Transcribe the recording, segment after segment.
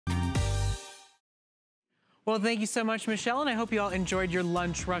Well, thank you so much, Michelle, and I hope you all enjoyed your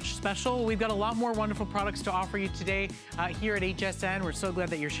Lunch Rush special. We've got a lot more wonderful products to offer you today here at HSN. We're so glad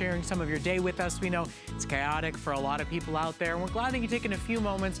that you're sharing some of your day with us. We know it's chaotic for a lot of people out there, and we're glad that you're taking a few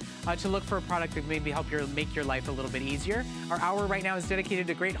moments to look for a product that maybe help make your life a little bit easier. Our hour right now is dedicated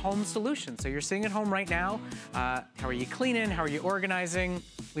to great home solutions. So you're sitting at home right now. How are you cleaning? How are you organizing?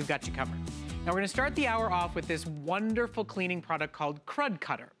 We've got you covered. Now, we're going to start the hour off with this wonderful cleaning product called Crud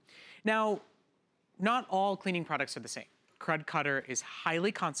Cutter. Now, not all cleaning products are the same. Crud Cutter is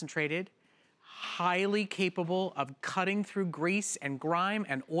highly concentrated, highly capable of cutting through grease and grime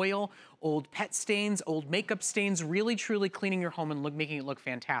and oil, old pet stains, old makeup stains, really truly cleaning your home and making it look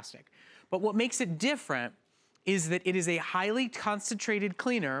fantastic. But what makes it different is that it is a highly concentrated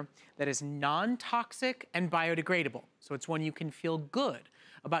cleaner that is non-toxic and biodegradable. So it's one you can feel good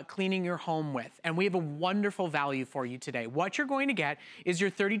about cleaning your home with. And we have a wonderful value for you today. What you're going to get is your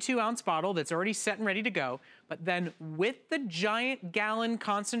 32-ounce bottle that's already set and ready to go, but then with the giant gallon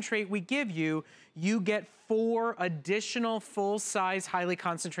concentrate we give you, you get 4 additional full-size, highly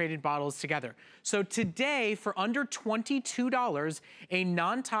concentrated bottles together. So today, for under $22, a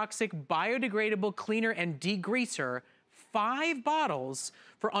non-toxic, biodegradable cleaner and degreaser, 5 bottles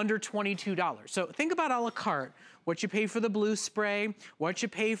for under $22. So think about a la carte. What you pay for the blue spray, what you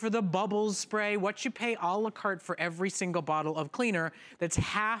pay for the bubbles spray, what you pay a la carte for every single bottle of cleaner that's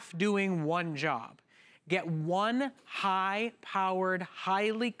half doing one job. Get one high-powered,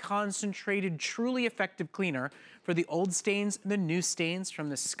 highly concentrated, truly effective cleaner for the old stains, the new stains, from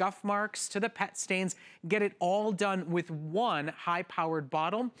the scuff marks to the pet stains. Get it all done with one high-powered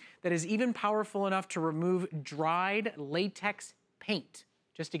bottle that is even powerful enough to remove dried latex paint,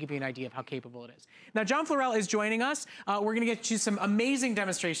 just to give you an idea of how capable it is. Now, John Florell is joining us. We're gonna get you some amazing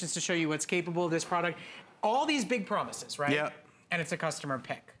demonstrations to show you what's capable of this product. All these big promises, right? Yeah. And it's a customer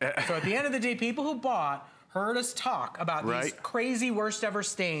pick. So at the end of the day, people who bought heard us talk about these crazy worst ever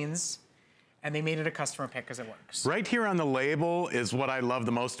stains, and they made it a customer pick because it works. Right here on the label is what I love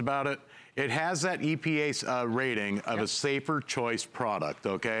the most about it. It has that EPA rating of a safer choice product,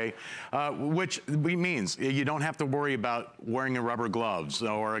 okay? Which means you don't have to worry about wearing a rubber gloves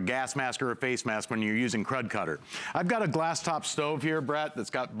or a gas mask or a face mask when you're using Crud Cutter. I've got a glass top stove here, Brett, that's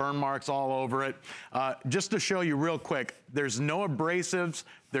got burn marks all over it. Just to show you real quick, there's no abrasives,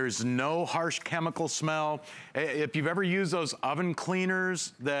 there's no harsh chemical smell. If you've ever used those oven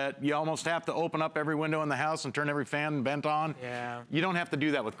cleaners that you almost have to open up every window in the house and turn every fan and vent on, you don't have to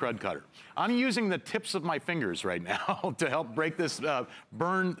do that with Crud Cutter. I'm using the tips of my fingers right now to help break this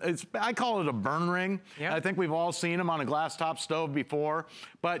burn. I call it a burn ring. I think we've all seen them on a glass top stove before,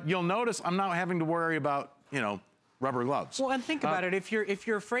 but you'll notice I'm not having to worry about, you know, rubber gloves. Well, and think about it. If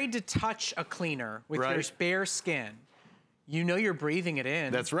you're afraid to touch a cleaner with your bare skin, you know you're breathing it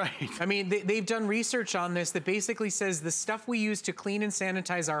in. That's right. I mean, they've done research on this that basically says the stuff we use to clean and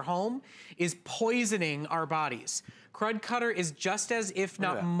sanitize our home is poisoning our bodies. Crud Cutter is just as, if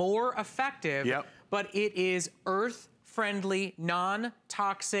not more effective, but it is earth-friendly,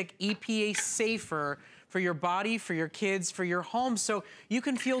 non-toxic, EPA safer for your body, for your kids, for your home, so you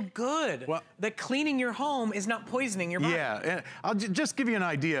can feel good that cleaning your home is not poisoning your body. Yeah, and I'll just give you an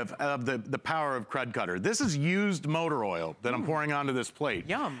idea of the power of Crud Cutter. This is used motor oil that I'm pouring onto this plate.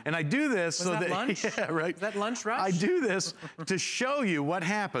 Yum. And I do this so that lunch? Yeah, right. Is that lunch rush? I do this to show you what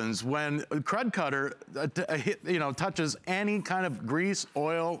happens when Crud Cutter touches any kind of grease,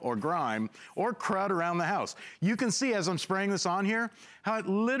 oil, or grime, or crud around the house. You can see as I'm spraying this on here, how it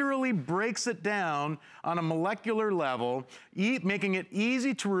literally breaks it down on a molecular level, making it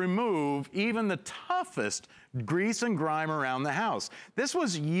easy to remove even the toughest grease and grime around the house. This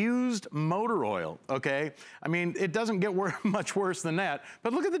was used motor oil, okay? I mean, it doesn't get much worse than that,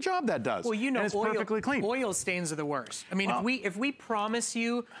 but look at the job that does. Well, you know, it's perfectly clean. Oil stains are the worst. I mean, if we promise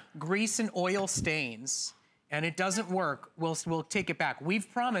you grease and oil stains, and it doesn't work, we'll take it back.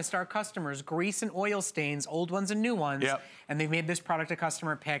 We've promised our customers grease and oil stains, old ones and new ones, and they've made this product a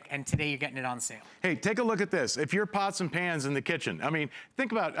customer pick, and today you're getting it on sale. Hey, take a look at this. If your pots and pans in the kitchen, I mean,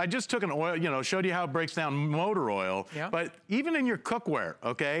 think about it. I just took an oil, you know, showed you how it breaks down motor oil, but even in your cookware,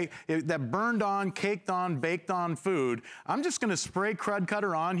 okay, that burned on, caked on, baked on food, I'm just gonna spray Crud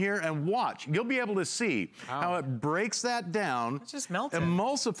Cutter on here and watch. You'll be able to see how it breaks that down. It's just melting.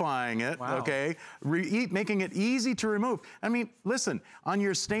 Emulsifying it, okay, making making it easy to remove. I mean, listen, on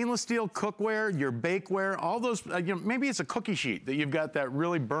your stainless steel cookware, your bakeware, all those, you know, maybe it's a cookie sheet that you've got that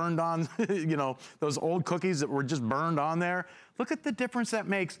really burned on, you know, those old cookies that were just burned on there. Look at the difference that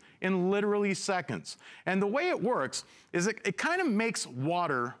makes in literally seconds. And the way it works is it kind of makes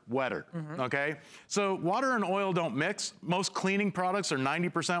water wetter, okay? So water and oil don't mix. Most cleaning products are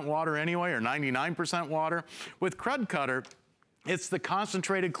 90% water anyway, or 99% water. With Crud Cutter, it's the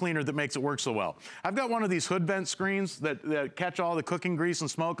concentrated cleaner that makes it work so well. I've got one of these hood vent screens that catch all the cooking grease and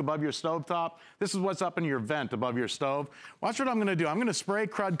smoke above your stovetop. This is what's up in your vent above your stove. Watch what I'm gonna do. I'm gonna spray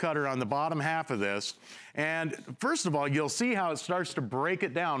Crud Cutter on the bottom half of this. And first of all, you'll see how it starts to break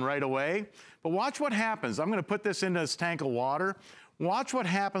it down right away. But watch what happens. I'm gonna put this into this tank of water. Watch what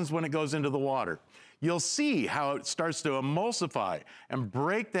happens when it goes into the water. You'll see how it starts to emulsify and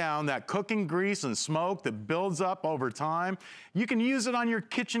break down that cooking grease and smoke that builds up over time. You can use it on your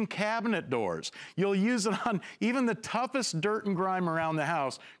kitchen cabinet doors. You'll use it on even the toughest dirt and grime around the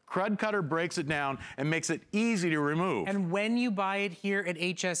house. Crud Cutter breaks it down and makes it easy to remove. And when you buy it here at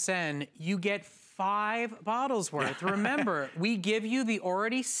HSN, you get 5 bottles worth. Remember, we give you the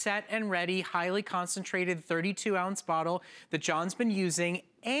already set and ready, highly concentrated 32-ounce bottle that John's been using,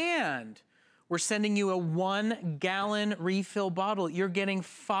 and we're sending you a 1-gallon refill bottle. You're getting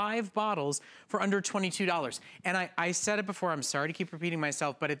 5 bottles for under $22. And I said it before, I'm sorry to keep repeating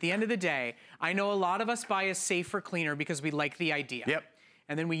myself, but at the end of the day, I know a lot of us buy a safer cleaner because we like the idea. Yep.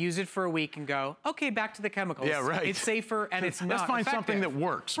 And then we use it for a week and go, okay, back to the chemicals. Yeah, right. It's safer and it's not Let's find effective. something that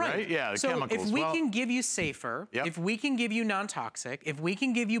works, right? Yeah, the so chemicals. If we can give you safer, if we can give you non-toxic, if we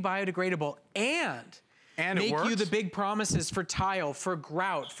can give you biodegradable, and make you the big promises for tile, for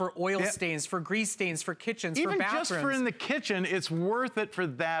grout, for oil stains, for grease stains, for kitchens, for bathrooms. Even just for in the kitchen, it's worth it for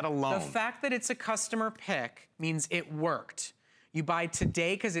that alone. The fact that it's a customer pick means it worked. You buy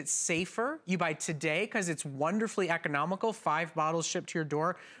today because it's safer. You buy today because it's wonderfully economical. 5 bottles shipped to your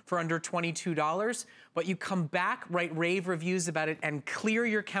door for under $22. But you come back, write rave reviews about it, and clear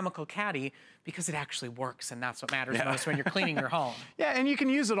your chemical caddy because it actually works, and that's what matters most when you're cleaning your home. Yeah, and you can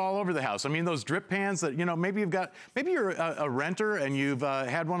use it all over the house. I mean, those drip pans that, you know, maybe you're a renter and you've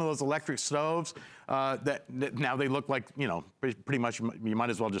had one of those electric stoves that now they look like, you know, pretty much you might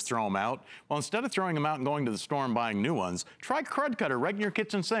as well just throw them out. Well, instead of throwing them out and going to the store and buying new ones, try Crud Cutter right in your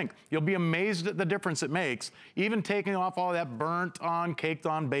kitchen sink. You'll be amazed at the difference it makes, even taking off all that burnt on, caked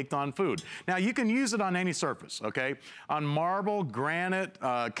on, baked on food. Now, you can use it on any surface, okay? On marble, granite,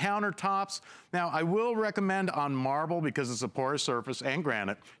 countertops. Now, I will recommend on marble because it's a porous surface, and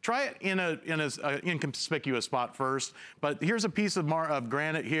granite. Try it in an inconspicuous spot first, but here's a piece of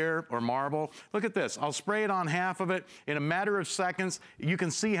granite here, or marble. Look at this. I'll spray it on half of it. In a matter of seconds, you can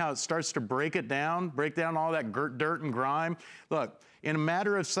see how it starts to break down all that dirt and grime. Look. In a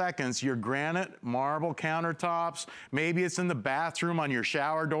matter of seconds, your granite, marble countertops, maybe it's in the bathroom on your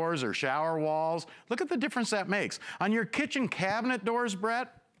shower doors or shower walls. Look at the difference that makes. On your kitchen cabinet doors,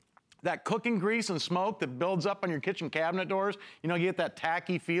 Brett, that cooking grease and smoke that builds up on your kitchen cabinet doors, you know, you get that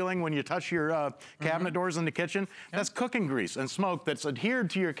tacky feeling when you touch your cabinet doors in the kitchen. That's cooking grease and smoke that's adhered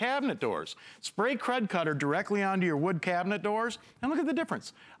to your cabinet doors. Spray Crud Cutter directly onto your wood cabinet doors, and look at the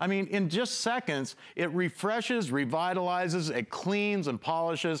difference. I mean, in just seconds, it refreshes, revitalizes, it cleans and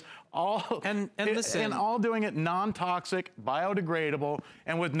polishes, and all doing it non-toxic, biodegradable,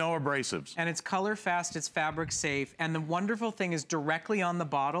 and with no abrasives. And it's color fast, it's fabric safe, and the wonderful thing is directly on the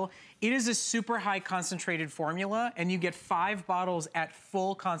bottle, it is a super high concentrated formula, and you get 5 bottles at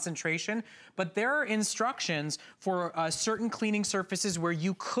full concentration, but there are instructions for certain cleaning surfaces where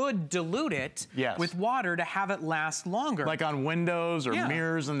you could dilute it with water to have it last longer. Like on windows or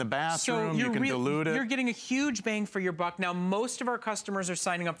mirrors in the bathroom, you can dilute it. You're getting a huge bang for your buck. Now, most of our customers are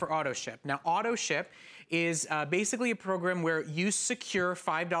signing up for auto ship. Now, auto ship is basically a program where you secure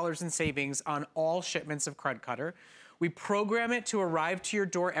 $5 in savings on all shipments of Crud Cutter. We program it to arrive to your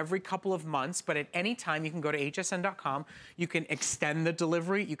door every couple of months, but at any time you can go to hsn.com. You can extend the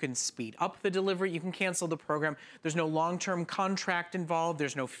delivery, you can speed up the delivery, you can cancel the program. There's no long-term contract involved,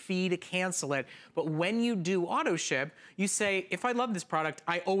 there's no fee to cancel it. But when you do auto ship, you say, if I love this product,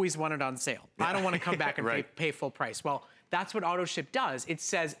 I always want it on sale. I don't want to come back and pay full price. Well, that's what auto ship does. It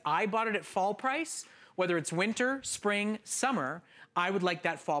says, I bought it at fall price, whether it's winter, spring, summer, I would like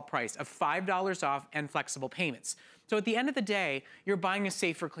that fall price of $5 off and flexible payments. So at the end of the day, you're buying a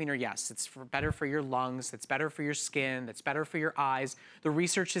safer cleaner. Yes, it's better for your lungs, it's better for your skin, it's better for your eyes. The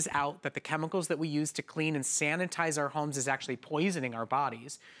research is out that the chemicals that we use to clean and sanitize our homes is actually poisoning our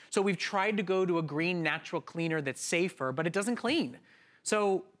bodies. So we've tried to go to a green natural cleaner that's safer, but it doesn't clean.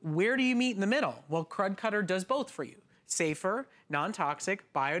 So where do you meet in the middle? Well, Crud Cutter does both for you. safer,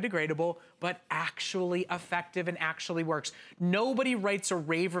 non-toxic, biodegradable, but actually effective and actually works. Nobody writes a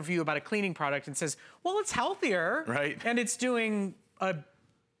rave review about a cleaning product and says, well, it's healthier. Right. And it's doing a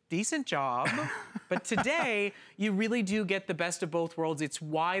decent job. But today, you really do get the best of both worlds. It's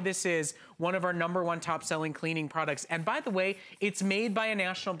why this is one of our #1 top selling cleaning products. And by the way, it's made by a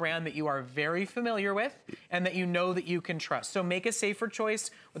national brand that you are very familiar with and that you know that you can trust. So make a safer choice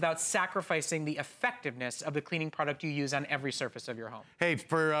without sacrificing the effectiveness of the cleaning product you use on every surface of your home. Hey,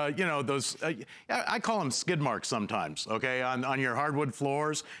 for, you know, those, I call them skid marks sometimes, okay, on your hardwood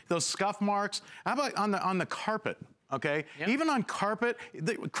floors, those scuff marks. How about on the carpet? Okay, yep. Even on carpet,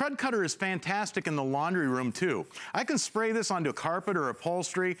 the Crud Cutter is fantastic in the laundry room too. I can spray this onto carpet or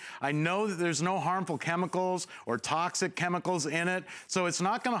upholstery. I know that there's no harmful chemicals or toxic chemicals in it, so it's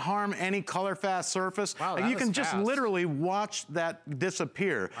not gonna harm any color fast surface. Wow, you can just literally watch that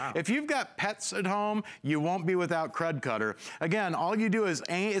disappear. Wow. If you've got pets at home, you won't be without Crud Cutter. Again, all you do is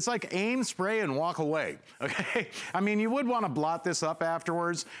aim, it's like aim, spray, and walk away, okay? I mean, you would wanna blot this up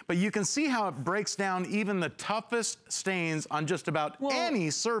afterwards, but you can see how it breaks down even the toughest stains on just about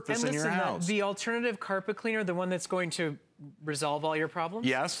any surface in your house. The alternative carpet cleaner, the one that's going to resolve all your problems?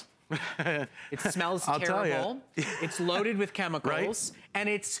 Yes. It smells I'll terrible. Tell you. It's loaded with chemicals, right? And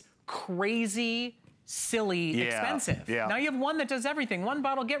it's crazy, silly, expensive. Yeah. Now you have one that does everything. One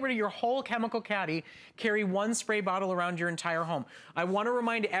bottle, get rid of your whole chemical caddy, carry one spray bottle around your entire home. I want to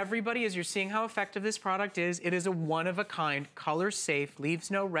remind everybody, as you're seeing how effective this product is, it is a one-of-a-kind, color-safe, leaves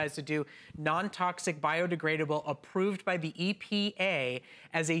no residue, non-toxic, biodegradable, approved by the EPA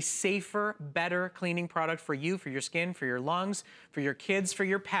as a safer, better cleaning product for you, for your skin, for your lungs, for your kids, for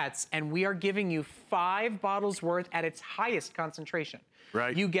your pets, and we are giving you 5 bottles worth at its highest concentration.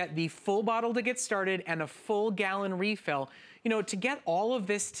 Right. You get the full bottle to get started and a full gallon refill. You know, to get all of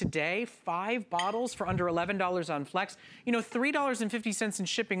this today, 5 bottles for under $11 on Flex, you know, $3.50 in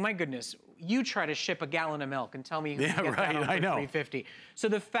shipping, my goodness. You try to ship a gallon of milk and tell me you can get that on for $3.50. So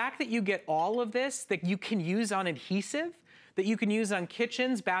the fact that you get all of this that you can use on adhesive, that you can use on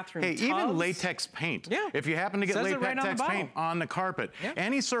kitchens, bathroom tubs. Even latex paint. Yeah. If you happen to get latex paint on the carpet,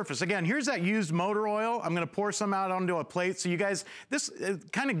 any surface. Again, here's that used motor oil. I'm gonna pour some out onto a plate. So you guys, this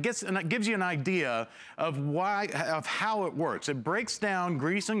kind of gives you an idea of how it works. It breaks down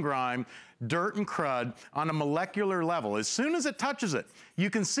grease and grime, dirt and crud on a molecular level. As soon as it touches it, you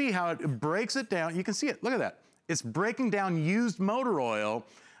can see how it breaks it down. You can see it, look at that. It's breaking down used motor oil,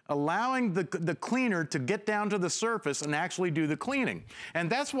 allowing the cleaner to get down to the surface and actually do the cleaning. And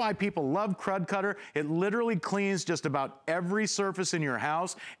that's why people love Crud Cutter. It literally cleans just about every surface in your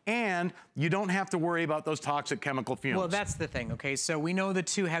house, and you don't have to worry about those toxic chemical fumes. Well, that's the thing, okay? So we know the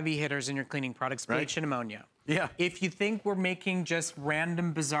 2 heavy hitters in your cleaning products, bleach and ammonia. Yeah. If you think we're making just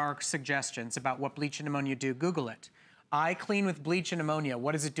random, bizarre suggestions about what bleach and ammonia do, Google it. I clean with bleach and ammonia.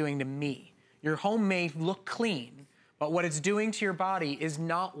 What is it doing to me? Your home may look clean, but what it's doing to your body is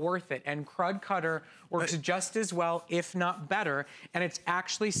not worth it. And Crud Cutter works just as well, if not better. And it's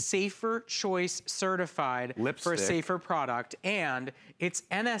actually Safer Choice certified for a safer product. And it's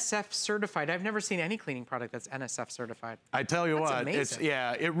NSF certified. I've never seen any cleaning product that's NSF certified. I tell you what,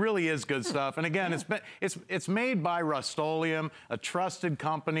 it really is good stuff. And again, it's made by Rust-Oleum, a trusted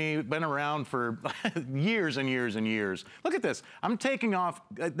company, been around for years and years and years. Look at this. I'm taking off,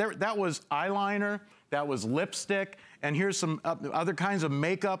 that was eyeliner, that was lipstick, and here's some other kinds of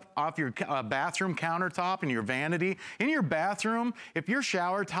makeup off your bathroom countertop and your vanity. In your bathroom, if your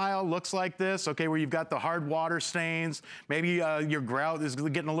shower tile looks like this, okay, where you've got the hard water stains, maybe your grout is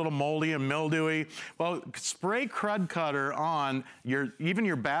getting a little moldy and mildewy, well, spray Crud Cutter on even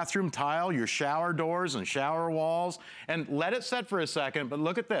your bathroom tile, your shower doors and shower walls, and let it set for a second, but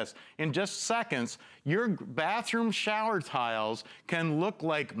look at this. In just seconds, your bathroom shower tiles can look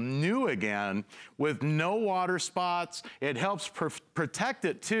like new again with no water spots. It helps protect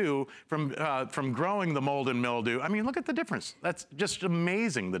it too from growing the mold and mildew. I mean, look at the difference. That's just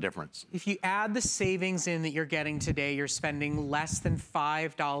amazing, the difference. If you add the savings in that you're getting today, you're spending less than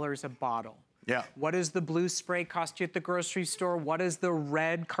 $5 a bottle. Yeah. What does the blue spray cost you at the grocery store? What does the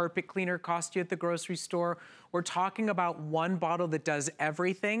red carpet cleaner cost you at the grocery store? We're talking about one bottle that does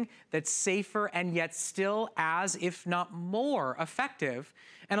everything, that's safer and yet still as, if not more, effective,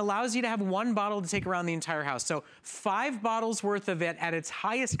 and allows you to have one bottle to take around the entire house. So 5 bottles worth of it at its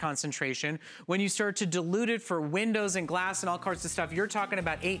highest concentration. When you start to dilute it for windows and glass and all sorts of stuff, you're talking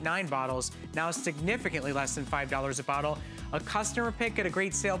about 8, 9 bottles, now significantly less than $5 a bottle. A customer pick at a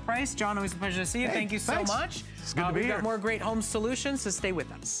great sale price. John, always a pleasure to see you. Hey, Thank you so much. It's good to be here. We've got more great home solutions, so stay with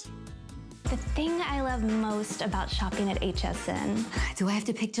us. The thing I love most about shopping at HSN. Do I have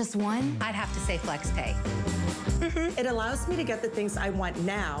to pick just one? I'd have to say FlexPay. It allows me to get the things I want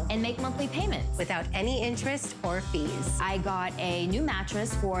now And make monthly payments. Without any interest or fees. I got a new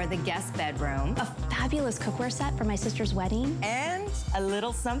mattress for the guest bedroom. A fabulous cookware set for my sister's wedding. and a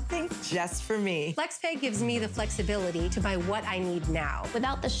little something just for me. FlexPay gives me the flexibility to buy what I need now.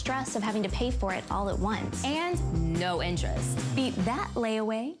 Without the stress of having to pay for it all at once. And no interest. Beat that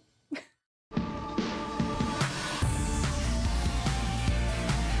layaway.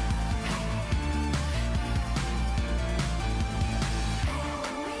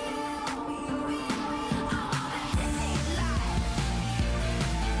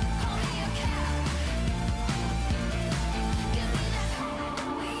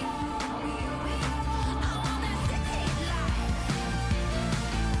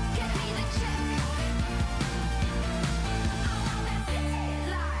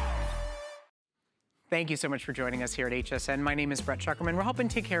 Thank you so much for joining us here at HSN. My name is Brett Chuckerman. We're helping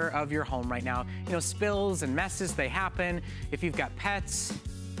take care of your home right now. You know, spills and messes, they happen. If you've got pets,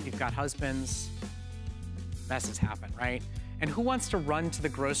 if you've got husbands, messes happen, right? And who wants to run to the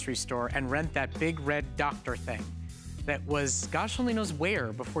grocery store and rent that big red doctor thing that was gosh only knows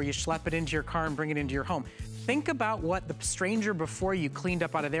where before you schlep it into your car and bring it into your home? Think about what the stranger before you cleaned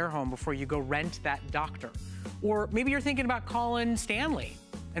up out of their home before you go rent that doctor. Or maybe you're thinking about calling Stanley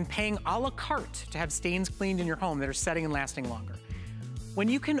and paying a la carte to have stains cleaned in your home that are setting and lasting longer. When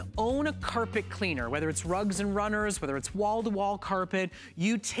you can own a carpet cleaner, whether it's rugs and runners, whether it's wall-to-wall carpet,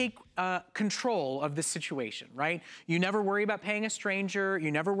 you take control of the situation, right? You never worry about paying a stranger.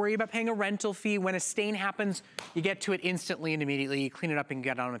 You never worry about paying a rental fee. When a stain happens, you get to it instantly and immediately. You clean it up and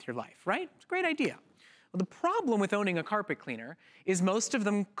get on with your life, right? It's a great idea. Well, the problem with owning a carpet cleaner is most of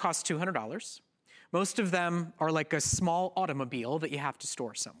them cost $200. Most of them are like a small automobile that you have to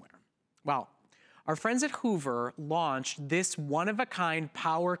store somewhere. Well, our friends at Hoover launched this one-of-a-kind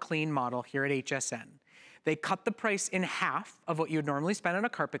power clean model here at HSN. They cut the price in half of what you would normally spend on a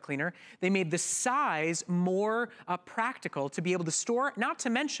carpet cleaner. They made the size more practical to be able to store, not to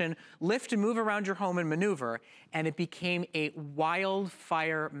mention lift and move around your home and maneuver, and it became a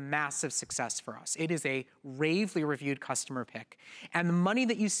wildfire massive success for us. It is a ravely reviewed customer pick. And the money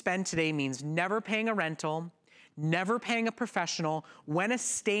that you spend today means never paying a rental, never paying a professional. When a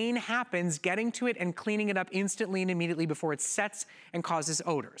stain happens, getting to it and cleaning it up instantly and immediately before it sets and causes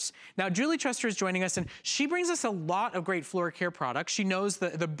odors. Now, Julie Truster is joining us, and she brings us a lot of great floor care products. She knows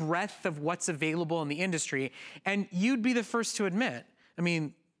the breadth of what's available in the industry, and you'd be the first to admit, I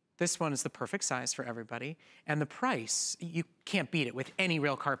mean, this one is the perfect size for everybody, and the price, you can't beat it with any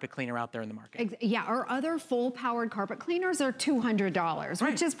real carpet cleaner out there in the market. Yeah, our other full-powered carpet cleaners are $200, right,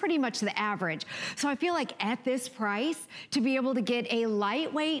 which is pretty much the average. So I feel like at this price, to be able to get a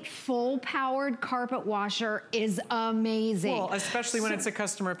lightweight, full-powered carpet washer is amazing. Well, especially when it's a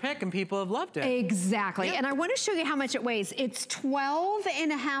customer pick and people have loved it. Exactly, Yep. and I wanna show you how much it weighs. It's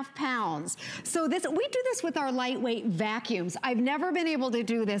 12.5 pounds. So we do this with our lightweight vacuums. I've never been able to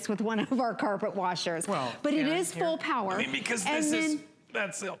do this with one of our carpet washers, well, but it yeah, is full power. I mean, because and this then, is,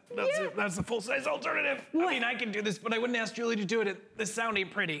 that's the full-size alternative. I mean, I can do this, but I wouldn't ask Julie to do it. This sound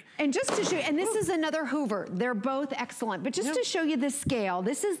ain't pretty. And just to show you, and this is another Hoover. They're both excellent, but just to show you the scale,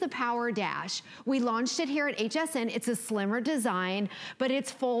 this is the Power Dash. We launched it here at HSN. It's a slimmer design, but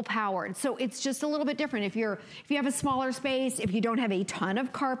it's full powered. So it's just a little bit different. If you have a smaller space, if you don't have a ton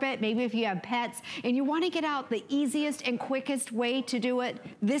of carpet, maybe if you have pets, and you wanna get out the easiest and quickest way to do it,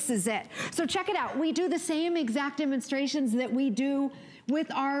 this is it. So check it out. We do the same exact demonstrations that we do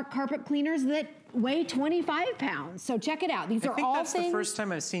with our carpet cleaners that weigh 25 pounds. So check it out. These are all that's things. the first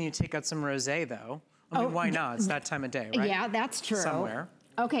time I've seen you take out some rosé, though. I mean, why not? It's that time of day, right? Yeah, that's true. Somewhere.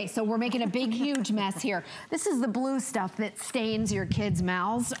 Okay, so we're making a big, huge mess here. This is the blue stuff that stains your kids'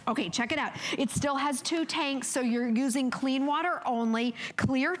 mouths. Okay, check it out. It still has 2 tanks, so you're using clean water only,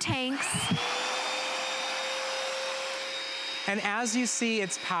 clear tanks. And as you see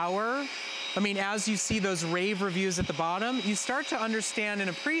its power, I mean, as you see those rave reviews at the bottom, you start to understand and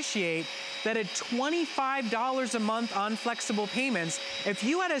appreciate that at $25 a month on flexible payments, if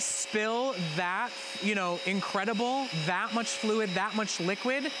you had a spill that, you know, incredible, that much fluid, that much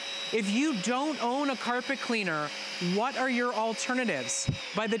liquid, if you don't own a carpet cleaner, what are your alternatives?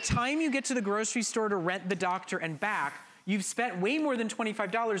 By the time you get to the grocery store to rent the doctor and back, you've spent way more than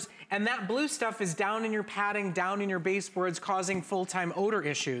 $25, and that blue stuff is down in your padding, down in your baseboards, causing full-time odor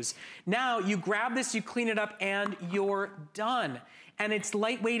issues. Now, you grab this, you clean it up, and you're done. and it's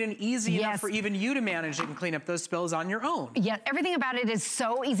lightweight and easy enough for even you to manage it and clean up those spills on your own. Yeah, everything about it is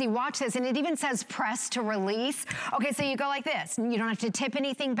so easy. Watch this, and it even says press to release. Okay, so you go like this, and you don't have to tip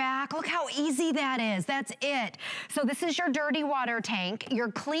anything back. Look how easy that is. That's it. So this is your dirty water tank.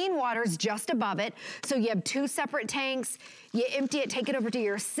 Your clean water's just above it. So you have 2 separate tanks. You empty it, take it over to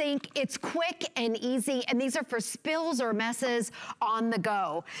your sink. It's quick and easy, and these are for spills or messes on the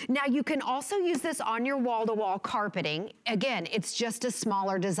go. Now, you can also use this on your wall-to-wall carpeting. Again, it's just a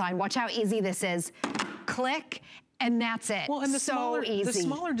smaller design. Watch how easy this is. Click, and that's it. Well, and the easy.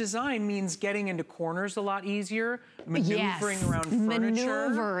 smaller design means getting into corners a lot easier, maneuvering around furniture,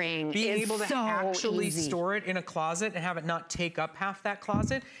 maneuvering being able to so actually easy. store it in a closet and have it not take up half that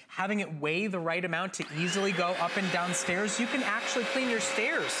closet, having it weigh the right amount to easily go up and down stairs. You can actually clean your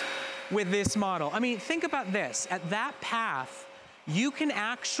stairs with this model. I mean, think about this. At that path, you can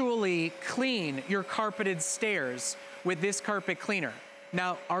actually clean your carpeted stairs with this carpet cleaner.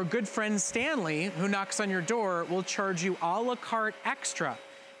 Now, our good friend Stanley, who knocks on your door, will charge you a la carte extra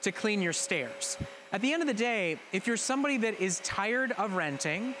to clean your stairs. At the end of the day, if you're somebody that is tired of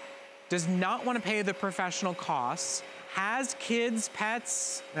renting, does not want to pay the professional costs, has kids,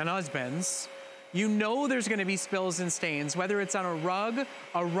 pets, and husbands, you know there's going to be spills and stains, whether it's on a rug,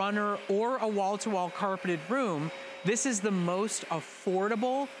 a runner, or a wall-to-wall carpeted room. This is the most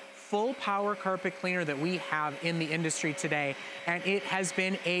affordable full power carpet cleaner that we have in the industry today, and it has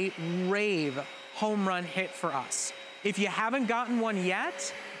been a rave home run hit for us. If you haven't gotten one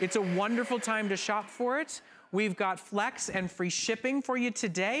yet, it's a wonderful time to shop for it. We've got flex and free shipping for you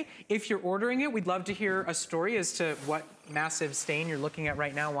today. If you're ordering it, we'd love to hear a story as to what massive stain you're looking at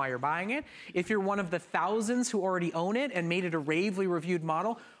right now while you're buying it. If you're one of the thousands who already own it and made it a ravely reviewed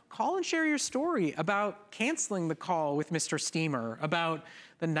model, call and share your story about canceling the call with Mr. Steamer, about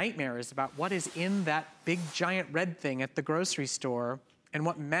the nightmares, about what is in that big giant red thing at the grocery store, and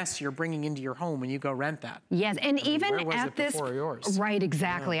what mess you're bringing into your home when you go rent that. Yes, and I mean, even where was at it this, before yours? Right,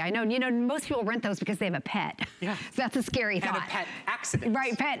 exactly. Yeah. I know, you know, most people rent those because they have a pet. Yeah. So that's a scary thought. And a pet accident.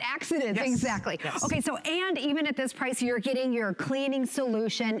 Right, pet accidents, Yes. exactly. Yes. Okay, so, and even at this price, you're getting your cleaning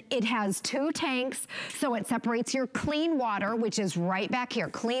solution. It has 2 tanks, so it separates your clean water, which is right back here.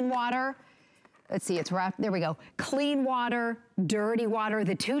 Clean water. Let's see, it's wrapped, there we go. Clean water, dirty water.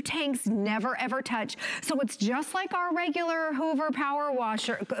 The 2 tanks never ever touch. So it's just like our regular Hoover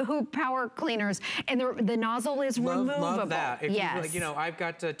power cleaners, and the nozzle is removable. Love that. If yes. you know, I've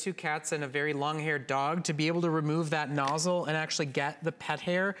got 2 cats and a very long-haired dog. To be able to remove that nozzle and actually get the pet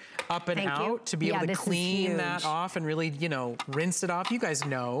hair up and out, to be able to clean that off and really, you know, rinse it off. You guys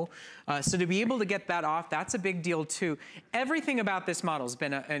know. So to be able to get that off, that's a big deal too. Everything about this model has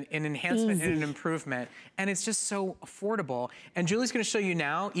been an enhancement and an improvement, and it's just so affordable. And Julie's gonna show you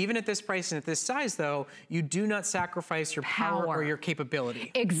now, even at this price and at this size though, you do not sacrifice your power or your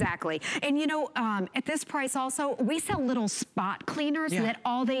capability. Exactly. And you know, at this price also, we sell little spot cleaners that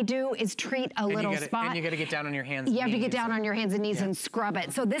all they do is treat a little spot. And you gotta get down on your hands and knees. You have to get down on your hands and knees and scrub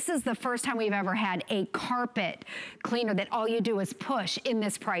it. So this is the first time we've ever had a carpet cleaner that all you do is push in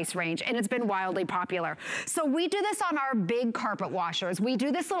this price range, and it's been wildly popular. So we do this on our big carpet washers. We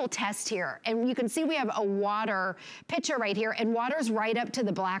do this little test here, and you can see we have a water pitcher right here, and water's right up to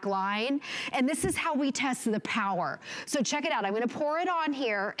the black line, and this is how we test the power. So check it out. I'm gonna pour it on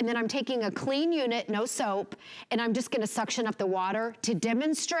here, and then I'm taking a clean unit, no soap, and I'm just gonna suction up the water to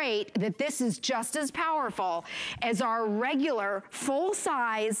demonstrate that this is just as powerful as our regular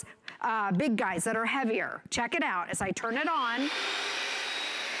full-size big guys that are heavier. Check it out as I turn it on.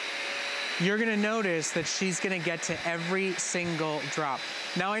 You're gonna notice that she's gonna get to every single drop.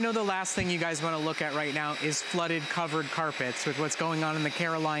 Now, I know the last thing you guys wanna look at right now is flooded covered carpets with what's going on in the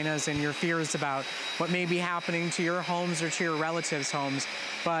Carolinas and your fears about what may be happening to your homes or to your relatives' homes.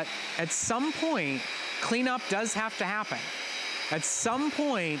 But at some point, cleanup does have to happen. At some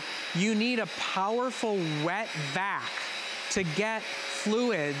point, you need a powerful wet vac to get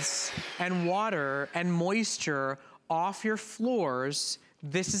fluids and water and moisture off your floors.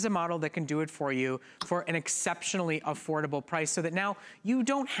 This is a model that can do it for you for an exceptionally affordable price, so that now you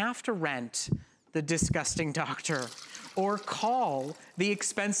don't have to rent the disgusting doctor or call the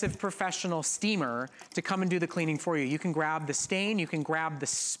expensive professional steamer to come and do the cleaning for you. You can grab the stain, you can grab the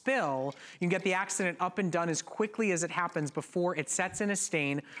spill, you can get the accident up and done as quickly as it happens before it sets in a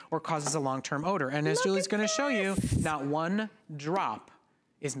stain or causes a long-term odor. And as Julie's gonna show you, not one drop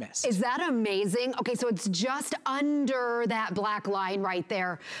is missed. Is that amazing? Okay, so it's just under that black line right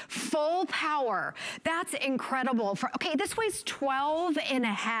there. Full power. That's incredible. Okay, this weighs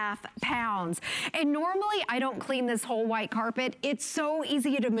 12.5 pounds. And normally I don't clean this whole white carpet. It's so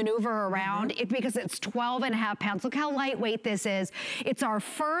easy to maneuver around because it's 12.5 pounds. Look how lightweight this is. It's our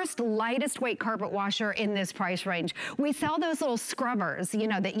first lightest weight carpet washer in this price range. We sell those little scrubbers, you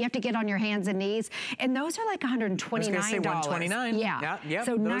know, that you have to get on your hands and knees. And those are like $129. I was gonna say $129. Yeah. Yep.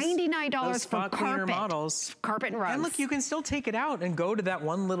 So $99 for carpet models. Carpet and rugs. And look, you can still take it out and go to that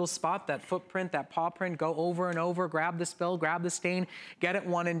one little spot, that footprint, that paw print, go over and over, grab the spill, grab the stain, get it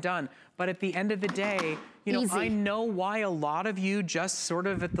one and done. But at the end of the day, you know, I know why a lot of you just sort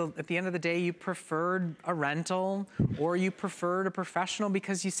of at the end of the day, you preferred a rental or you preferred a professional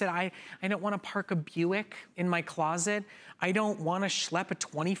because you said, I don't want to park a Buick in my closet. I don't want to schlep a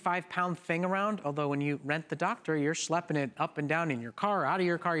 25-pound thing around. Although when you rent the doctor, you're schlepping it up and down in your car, out of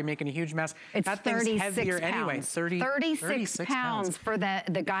your car, you're making a huge mess. It's that thing's heavier pounds. anyway. 36 pounds for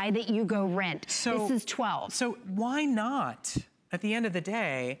the guy that you go rent. So, this is 12. So why not, at the end of the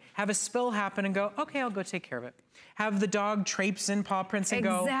day, have a spill happen and go, okay, I'll go take care of it. Have the dog traipse in paw prints and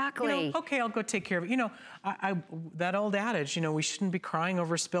go, you know, okay, I'll go take care of it. You know, that old adage, you know, we shouldn't be crying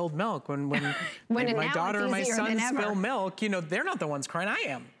over spilled milk. When my daughter or my son spill milk, you know, they're not the ones crying, I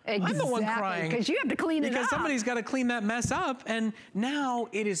am. I'm the one crying. Because you have to clean it up. Because somebody's got to clean that mess up. And now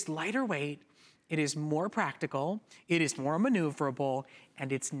it is lighter weight, it is more practical, it is more maneuverable,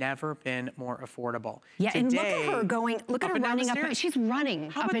 and it's never been more affordable. Yeah, and look at her going, look at her running up. She's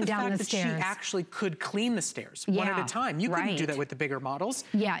running up and down the stairs. How about the fact that she actually could clean the stairs one at a time? You couldn't do that with the bigger models.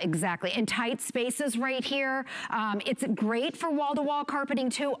 Yeah, exactly. And tight spaces right here. It's great for wall-to-wall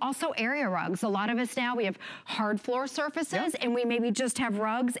carpeting too. Also area rugs. A lot of us now, we have hard floor surfaces and we maybe just have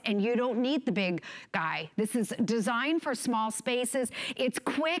rugs and you don't need the big guy. This is designed for small spaces. It's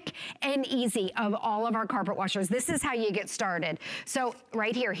quick and easy of all of our carpet washers. This is how you get started. So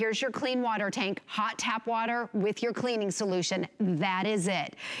right here, here's your clean water tank, hot tap water with your cleaning solution. That is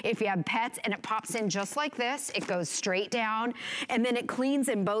it. If you have pets and it pops in just like this, it goes straight down and then it cleans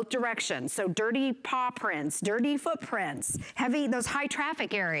in both directions. So dirty paw prints, dirty footprints, heavy, those high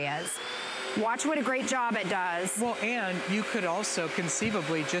traffic areas. Watch what a great job it does. Well, and you could also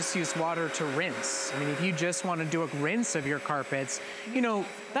conceivably just use water to rinse. I mean, if you just want to do a rinse of your carpets, you know,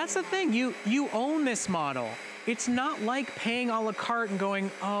 that's the thing. You own this model. It's not like paying a la carte and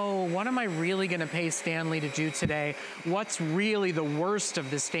going, oh, what am I really gonna pay Stanley to do today? What's really the worst of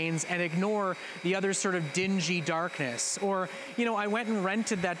the stains, and ignore the other sort of dingy darkness. Or, you know, I went and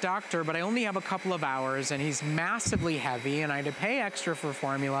rented that doctor, but I only have a couple of hours and he's massively heavy and I had to pay extra for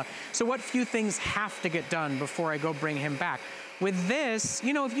formula. So what few things have to get done before I go bring him back? With this,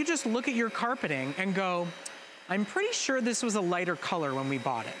 you know, if you just look at your carpeting and go, I'm pretty sure this was a lighter color when we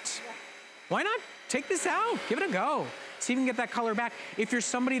bought it. Why not take this out, give it a go. See if you can get that color back. If you're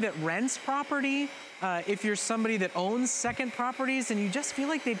somebody that rents property, if you're somebody that owns second properties and you just feel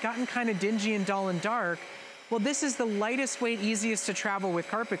like they've gotten kind of dingy and dull and dark, well, this is the lightest weight, easiest to travel with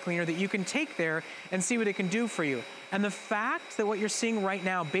carpet cleaner that you can take there and see what it can do for you. And the fact that what you're seeing right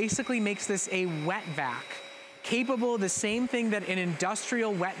now basically makes this a wet vac, capable of the same thing that an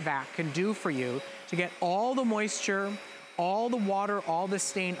industrial wet vac can do for you to get all the moisture, all the water, all the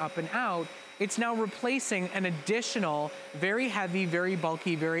stain up and out. It's now replacing an additional, very heavy, very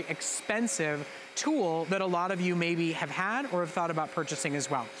bulky, very expensive tool that a lot of you maybe have had or have thought about purchasing as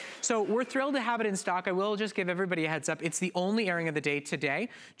well. So we're thrilled to have it in stock. I will just give everybody a heads up. It's the only airing of the day today.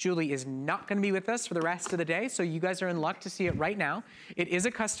 Julie is not gonna be with us for the rest of the day, so you guys are in luck to see it right now. It is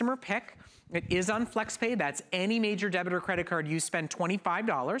a customer pick. It is on FlexPay. That's any major debit or credit card you spend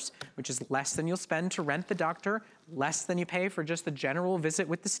 $25, which is less than you'll spend to rent the doctor, less than you pay for just the general visit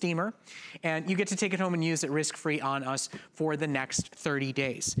with the steamer. And you get to take it home and use it risk-free on us for the next 30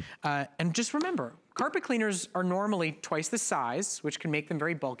 days. And just remember, carpet cleaners are normally twice the size, which can make them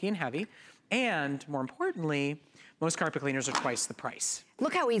very bulky and heavy. And more importantly, most carpet cleaners are twice the price.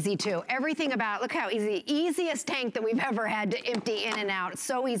 Look how easy too. Everything about, look how easy. Easiest tank that we've ever had to empty in and out.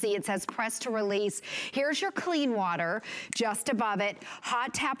 So easy. It says press to release. Here's your clean water just above it.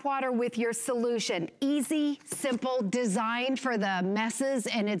 Hot tap water with your solution. Easy, simple, designed for the messes,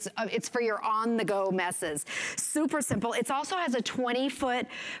 and it's for your on-the-go messes. Super simple. It also has a 20-foot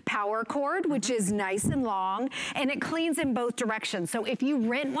power cord, which is nice and long, and it cleans in both directions. So if you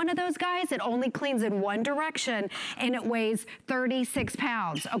rent one of those guys, it only cleans in one direction, and it weighs 36 pounds.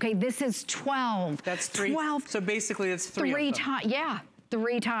 Okay, this is 12. That's 3. 12. So basically it's 3 times. Yeah.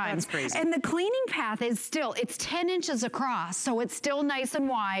 3 times. That's crazy. And the cleaning path is still, it's 10 inches across, so it's still nice and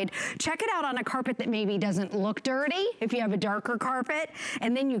wide. Check it out on a carpet that maybe doesn't look dirty, if you have a darker carpet,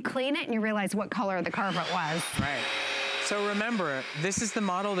 and then you clean it and you realize what color the carpet was. Right. So remember, this is the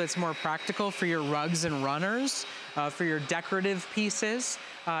model that's more practical for your rugs and runners, for your decorative pieces,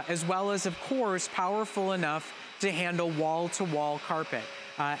 as well as, of course, powerful enough to handle wall-to-wall carpet.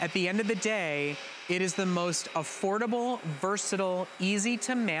 At the end of the day, it is the most affordable, versatile, easy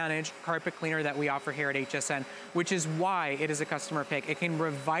to manage carpet cleaner that we offer here at HSN, which is why it is a customer pick. It can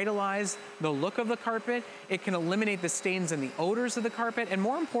revitalize the look of the carpet. It can eliminate the stains and the odors of the carpet. And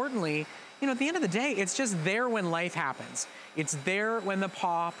more importantly, you know, at the end of the day, it's just there when life happens. It's there when the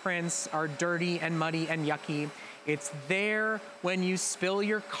paw prints are dirty and muddy and yucky. It's there when you spill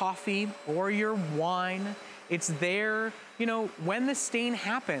your coffee or your wine. It's there, you know, when the stain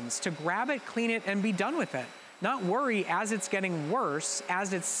happens, to grab it, clean it, and be done with it. Not worry as it's getting worse,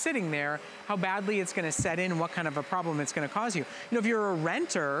 as it's sitting there, how badly it's gonna set in, what kind of a problem it's gonna cause you. You know, if you're a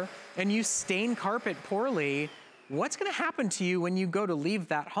renter and you stain carpet poorly, what's gonna happen to you when you go to leave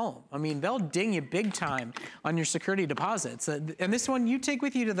that home? I mean, they'll ding you big time on your security deposits. And this one you take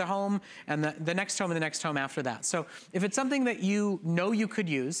with you to the home and the next home and the next home after that. So if it's something that you know you could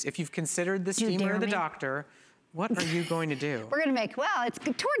use, if you've considered the steamer or the doctor, what are you going to do? We're gonna make, well, it's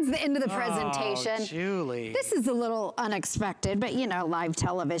towards the end of the presentation. Oh, Julie. This is a little unexpected, but you know, live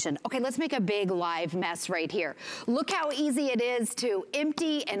television. Okay, let's make a big live mess right here. Look how easy it is to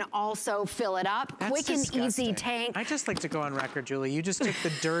empty and also fill it up. That's Quick disgusting. and easy tank. I just like to go on record, Julie. You just took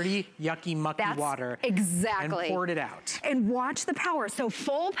the dirty, yucky, mucky water and poured it out. And watch the power. So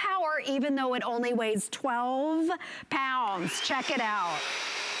full power, even though it only weighs 12 pounds. Check it out.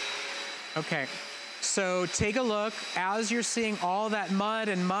 Okay. So take a look as you're seeing all that mud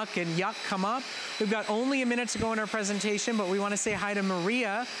and muck and yuck come up. We've got only a minute to go in our presentation, but we want to say hi to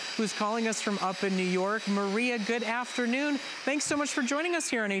Maria, who's calling us from up in New York. Maria, good afternoon. Thanks so much for joining us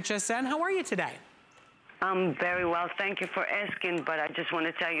here on HSN. How are you today? I'm very well. Thank you for asking, but I just want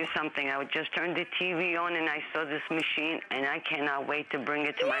to tell you something. I just turned the TV on and I saw this machine, and I cannot wait to bring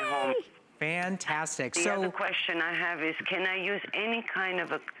it to my home. Fantastic. The other question I have is, can I use any kind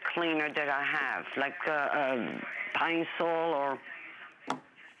of a cleaner that I have, like Pine Sol or...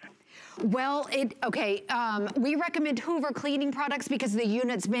 Well, we recommend Hoover cleaning products because the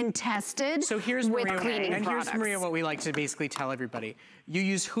unit's been tested so here's with Maria, cleaning and products. here's, Maria, what we like to basically tell everybody. You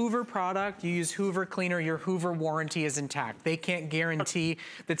use Hoover product, you use Hoover cleaner, your Hoover warranty is intact. They can't guarantee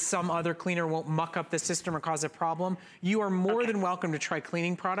that some other cleaner won't muck up the system or cause a problem. You are more than welcome to try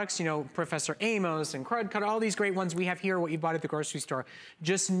cleaning products. You know, Professor Amos and Crud Cut, all these great ones we have here, what you bought at the grocery store.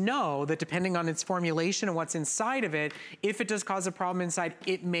 Just know that depending on its formulation and what's inside of it, if it does cause a problem inside,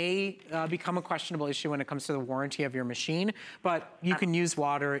 it may become a questionable issue when it comes to the warranty of your machine. But you can use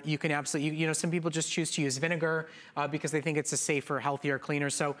water, you can absolutely, you know, some people just choose to use vinegar because they think it's a safer, healthier cleaner.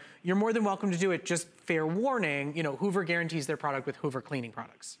 So you're more than welcome to do it. Just fair warning, you know, Hoover guarantees their product with Hoover cleaning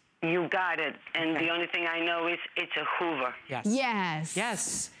products. You got it. And the only thing I know is it's a Hoover. Yes. Yes.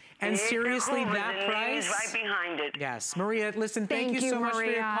 Yes. And seriously, that price? Is right behind it. Yes. Maria, listen, thank you so much for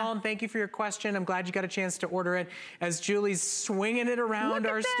your call and thank you for your question. I'm glad you got a chance to order it as Julie's swinging it around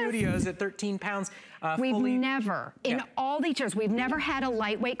our studios at 13 pounds. We've never, in all these years, we've never had a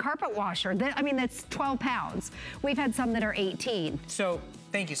lightweight carpet washer. I mean, that's 12 pounds. We've had some that are 18. So,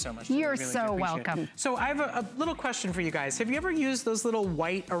 thank you so much. You're really so welcome. So I have a little question for you guys. Have you ever used those little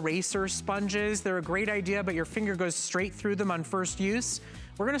white eraser sponges? They're a great idea, but your finger goes straight through them on first use.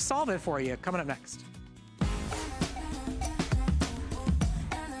 We're gonna solve it for you, coming up next.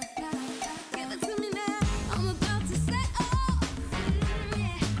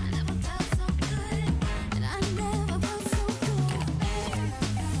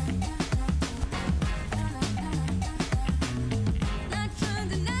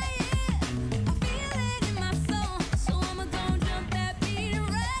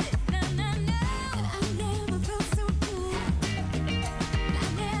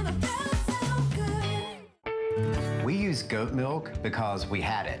 Goat milk because we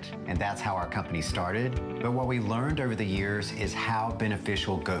had it, and that's how our company started. But what we learned over the years is how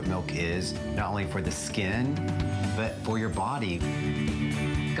beneficial goat milk is, not only for the skin, but for your body.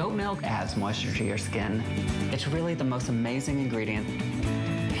 Goat milk adds moisture to your skin. It's really the most amazing ingredient.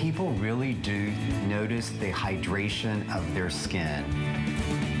 People really do notice the hydration of their skin.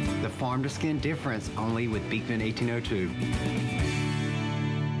 The farm to skin difference only with Beekman 1802.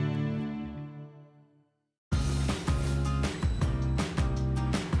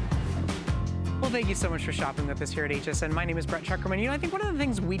 Thank you so much for shopping with us here at HSN. My name is Brett Chuckerman. You know, I think one of the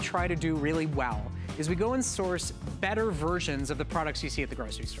things we try to do really well is we go and source better versions of the products you see at the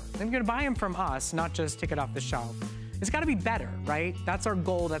grocery store. And you're gonna buy them from us, not just take it off the shelf. It's gotta be better, right? That's our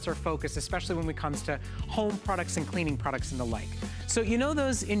goal, that's our focus, especially when it comes to home products and cleaning products and the like. So you know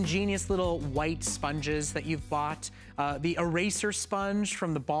those ingenious little white sponges that you've bought? The eraser sponge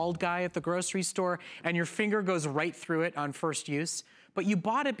from the bald guy at the grocery store, and your finger goes right through it on first use? But you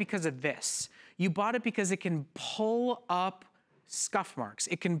bought it because of this. You bought it because it can pull up scuff marks.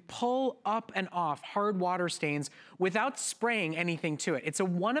 It can pull up and off hard water stains without spraying anything to it. It's a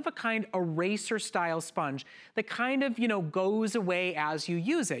one-of-a-kind eraser style sponge that kind of, you know, goes away as you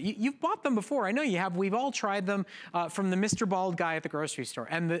use it. You've bought them before, I know you have. We've all tried them from the Mr. Bald guy at the grocery store.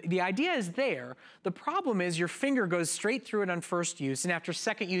 And the idea is there. The problem is your finger goes straight through it on first use, and after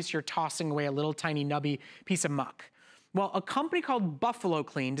second use, you're tossing away a little tiny nubby piece of muck. Well, a company called Buffalo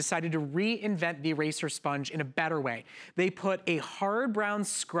Clean decided to reinvent the eraser sponge in a better way. They put a hard brown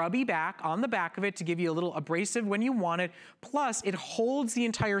scrubby back on the back of it to give you a little abrasive when you want it, plus it holds the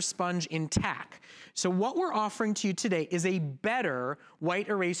entire sponge intact. So what we're offering to you today is a better white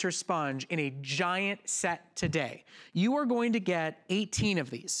eraser sponge in a giant set today. You are going to get 18 of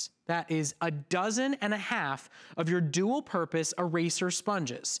these. That is 12 and a half of your dual purpose eraser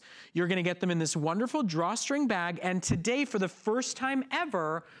sponges. You're gonna get them in this wonderful drawstring bag, and today, for the first time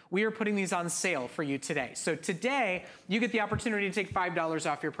ever, we are putting these on sale for you today. So today, you get the opportunity to take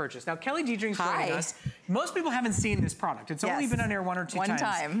 $5 off your purchase. Now, Kelly Diedring's joining us. Most people haven't seen this product. It's only been on air one or two times. One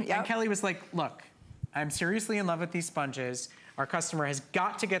time, yep. And Kelly was like, look, I'm seriously in love with these sponges. Our customer has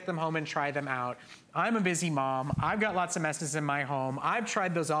got to get them home and try them out. I'm a busy mom. I've got lots of messes in my home. I've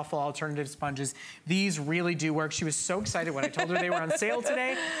tried those awful alternative sponges. These really do work. She was so excited when I told her they were on sale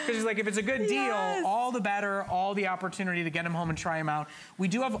today, because she's like, if it's a good deal, all the better, all the opportunity to get them home and try them out. We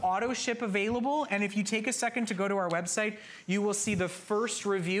do have auto ship available, and if you take a second to go to our website, you will see the first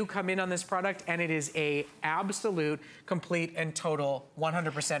review come in on this product, and it is a absolute, complete, and total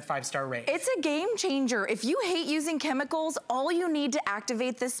 100% 5-star rate. It's a game changer. If you hate using chemicals, all you need to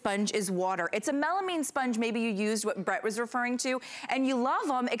activate this sponge is water. It's a melamine sponge, maybe you used what Brett was referring to, and you love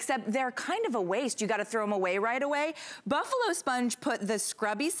them, except they're kind of a waste. You gotta throw them away right away. Buffalo Sponge put the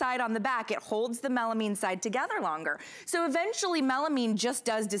scrubby side on the back. It holds the melamine side together longer. So eventually melamine just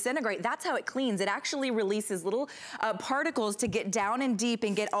does disintegrate. That's how it cleans. It actually releases little particles to get down and deep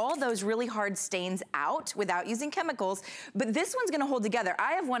and get all those really hard stains out without using chemicals. But this one's gonna hold together.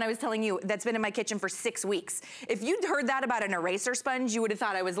 I have one I was telling you that's been in my kitchen for 6 weeks. If you'd heard that about an eraser sponge, you would have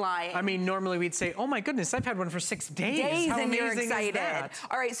thought I was lying. I mean, normally we'd say, oh my goodness, I've had one for 6 days. How and amazing you're excited. Is that?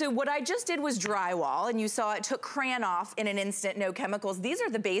 All right, so what I just did was drywall, and you saw it took crayon off in an instant, no chemicals. These are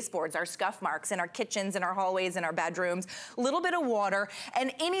the baseboards, our scuff marks in our kitchens and our hallways and our bedrooms. A little bit of water,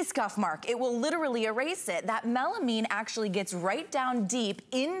 and any scuff mark, it will literally erase it. That melamine actually gets right down deep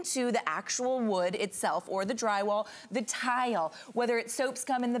into the actual wood itself, or the drywall, the tile, whether it's soap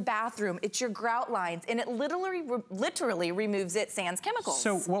scum in the bathroom, it's your grout lines, and it literally removes it sans chemicals.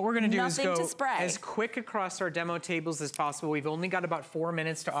 So what we're gonna do is go as quick across our demo tables as possible. We've only got about 4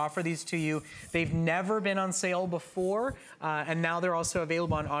 minutes to offer these to you. They've never been on sale before, and now they're also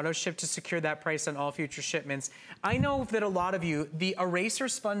available on auto ship to secure that price on all future shipments. I know that a lot of you, the eraser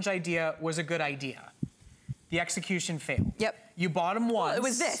sponge idea was a good idea. The execution failed. Yep. You bought them once. Well, it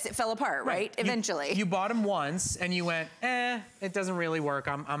was this, it fell apart, right? Eventually. You bought them once and you went, it doesn't really work,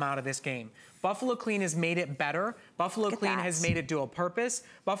 I'm out of this game. Buffalo Clean has made it better. Buffalo Clean has made it dual purpose.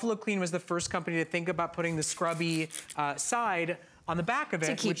 Buffalo Clean was the first company to think about putting the scrubby side on the back of it,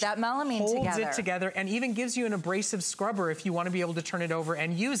 to keep that melamine holds it together and even gives you an abrasive scrubber if you want to be able to turn it over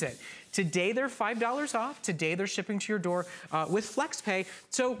and use it. Today they're $5 off. Today they're shipping to your door with FlexPay.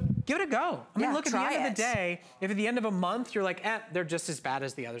 So give it a go. I mean, look, at the end of the day, if at the end of a month you're like, they're just as bad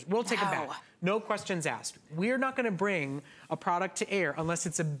as the others, we'll take it back. No questions asked. We're not going to bring a product to air unless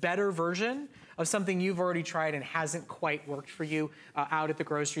it's a better version of something you've already tried and hasn't quite worked for you out at the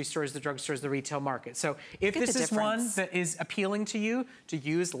grocery stores, the drugstores, the retail market. So if this is one that is appealing to you, to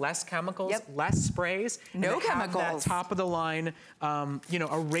use less chemicals, less sprays, no and chemicals, have that top of the line, you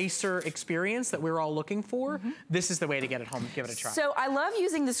know, eraser experience that we're all looking for, this is the way to get it home. Give it a try. So I love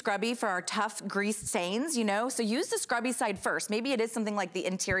using the scrubby for our tough greased stains, you know, so use the scrubby side first. Maybe it is something like the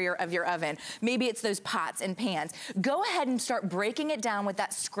interior of your oven. Maybe it's those pots and pans. Go ahead and start breaking it down with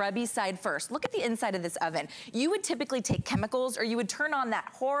that scrubby side first. Look at the inside of this oven. You would typically take chemicals, or you would turn on that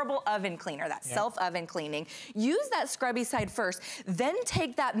horrible oven cleaner, that self-oven cleaning. Use that scrubby side first, then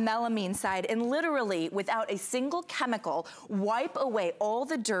take that melamine side and literally, without a single chemical, wipe away all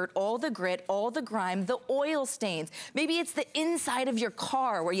the dirt, all the grit, all the grime, the oil stains. Maybe it's the inside of your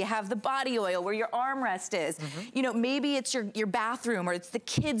car where you have the body oil, where your armrest is. You know, maybe it's your bathroom, or it's the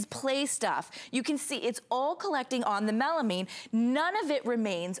kids' play stuff. stuff. You can see it's all collecting on the melamine. None of it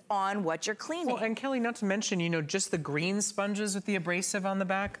remains on what you're cleaning. Well, and Kelly, not to mention, you know, just the green sponges with the abrasive on the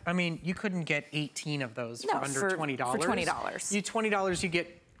back. I mean, you couldn't get 18 of those for under $20. For $20. $20, you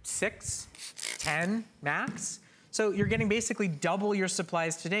get 6, 10 max. So you're getting basically double your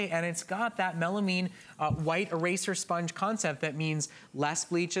supplies today, and it's got that melamine white eraser sponge concept that means less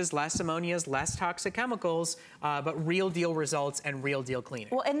bleaches, less ammonias, less toxic chemicals, but real deal results and real deal cleaning.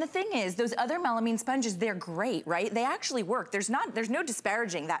 Well, and the thing is, those other melamine sponges, they're great, right? They actually work. There's no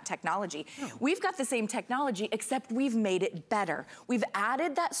disparaging that technology. No. We've got the same technology, except we've made it better. We've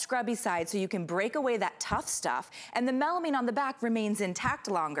added that scrubby side so you can break away that tough stuff, and the melamine on the back remains intact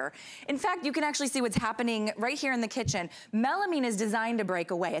longer. In fact, you can actually see what's happening right here in the kitchen. Melamine is designed to break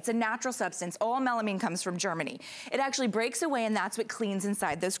away. It's a natural substance. All melamine comes from Germany. It actually breaks away, and that's what cleans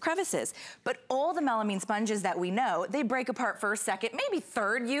inside those crevices. But all the melamine sponges that we know, they break apart first, second, maybe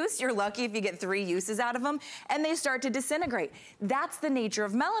third use. You're lucky if you get 3 uses out of them, and they start to disintegrate. That's the nature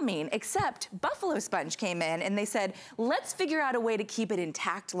of melamine, except Buffalo Sponge came in and they said, let's figure out a way to keep it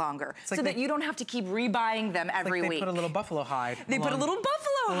intact longer so that you don't have to keep rebuying them every week. They put a little buffalo hide. They put a little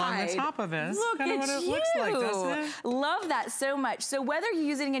buffalo hide along the top of it. Look at what it you. looks like, doesn't it? Love that so much. So whether you're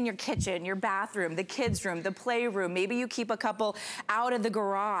using it in your kitchen, your bathroom, the kids' room, the playroom, maybe you keep a couple out of the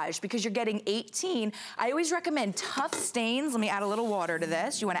garage because you're getting 18, I always recommend tough stains. Let me add a little water to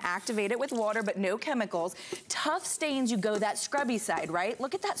this. You want to activate it with water, but no chemicals. Tough stains, you go that scrubby side, right?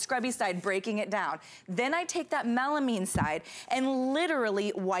 Look at that scrubby side breaking it down. Then I take that melamine side and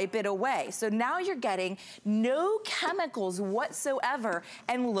literally wipe it away. So now you're getting no chemicals whatsoever,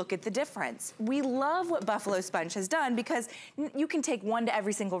 and look at the difference. We love what Buffalo Sponge has done because you can take 1 to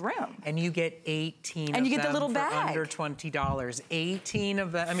every single room. And you get 18 and of you get them the little for bag. under $20. 18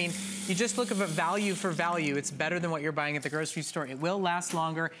 of them. I mean, you just look at value for value. It's better than what you're buying at the grocery store. It will last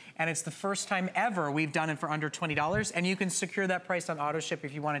longer, and it's the first time ever we've done it for under $20, and you can secure that price on auto ship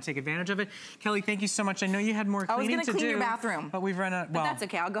if you want to take advantage of it. Kelly, thank you so much. I know you had more cleaning to do. I was going to clean your bathroom. But we've run out. But that's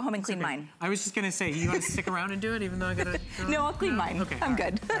okay. I'll go home and clean mine. I was just going to say, you want to stick around and do it, even though I got to... No, I'll clean mine. Okay. I'm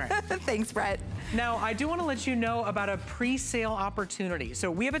good. All right. Thanks, Brett. Now, I do want to let you know about a pre-sale opportunity. So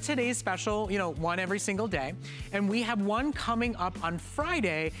we have a today's special, you know, one every single day. And we have one coming up on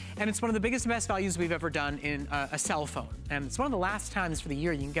Friday, and it's one of the biggest and best values we've ever done in a cell phone. And it's one of the last times for the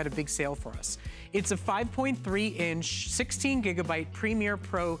year you can get a big sale for us. It's a 5.3-inch, 16-gigabyte Premier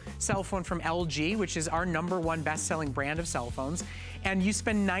Pro cell phone from LG, which is our #1 best-selling brand of cell phones. And you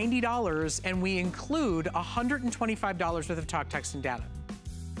spend $90, and we include $125 worth of talk, text, and data.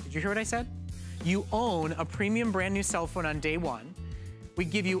 Did you hear what I said? You own a premium brand new cell phone on day 1. We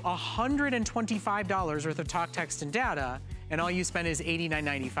give you $125 worth of talk, text, and data, and all you spend is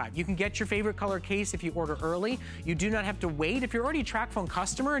 $89.95. You can get your favorite color case if you order early. You do not have to wait. If you're already a TracFone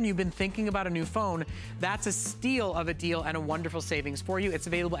customer and you've been thinking about a new phone, that's a steal of a deal and a wonderful savings for you. It's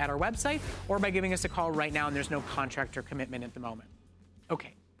available at our website or by giving us a call right now, and there's no contract or commitment at the moment.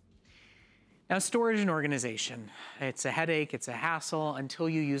 Okay. Now, storage and organization. It's a headache, it's a hassle until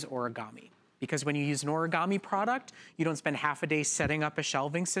you use origami. Because when you use an origami product, you don't spend half a day setting up a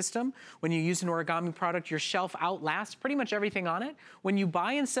shelving system. When you use an origami product, your shelf outlasts pretty much everything on it. When you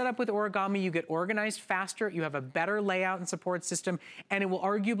buy and set up with origami, you get organized faster, you have a better layout and support system, and it will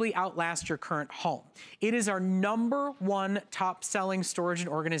arguably outlast your current home. It is our #1 top-selling storage and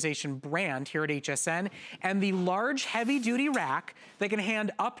organization brand here at HSN, and the large, heavy-duty rack that can hand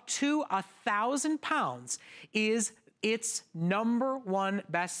up to 1,000 pounds is its #1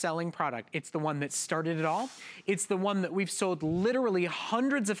 best-selling product. It's the one that started it all. It's the one that we've sold literally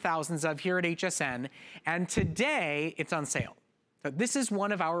hundreds of thousands of here at HSN, and today it's on sale. So this is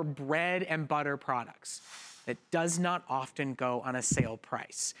one of our bread and butter products that does not often go on a sale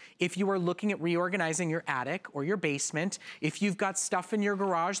price. If you are looking at reorganizing your attic or your basement, if you've got stuff in your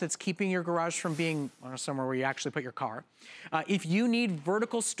garage that's keeping your garage from being somewhere where you actually put your car, if you need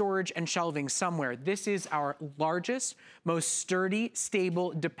vertical storage and shelving somewhere, this is our largest, most sturdy,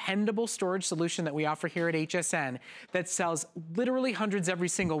 stable, dependable storage solution that we offer here at HSN that sells literally hundreds every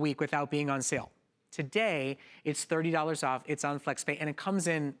single week without being on sale. Today, it's $30 off, it's on FlexPay, and it comes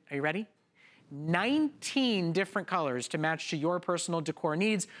in, are you ready? 19 different colors to match to your personal decor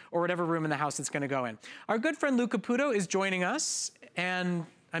needs or whatever room in the house it's gonna go in. Our good friend Lou Caputo is joining us, and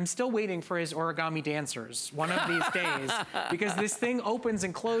I'm still waiting for his origami dancers one of these days because this thing opens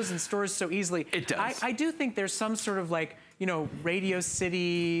and closes and stores so easily. It does. I do think there's some sort of like, you know, Radio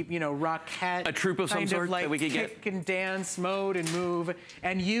City, you know, Rockette. A troupe of some sort like that we could kick get. and dance mode and move,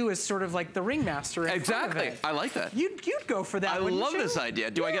 and you as sort of like the ringmaster. Exactly. I like that. You'd go for that. I love this idea.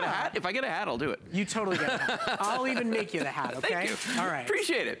 Do I get a hat? If I get a hat, I'll do it. You totally get a hat. I'll even make you the hat. Okay. Thank you. All right.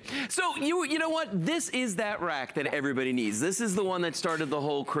 Appreciate it. So you know what? This is that rack that everybody needs. This is the one that started the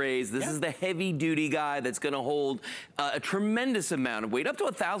whole craze. This is the heavy duty guy that's going to hold a tremendous amount of weight, up to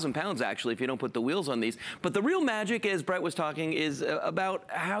 1,000 pounds actually, if you don't put the wheels on these. But the real magic, as Brett was talking, is about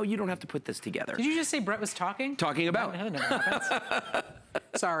how you don't have to put this together. Did you just say Brett was talking? Talking about. That never happens.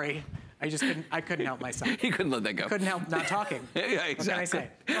 Sorry. I couldn't help myself. You couldn't let that go. Couldn't help not talking. Yeah, exactly. What can I say?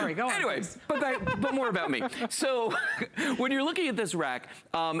 All right, go on. Anyway, but more about me. So when you're looking at this rack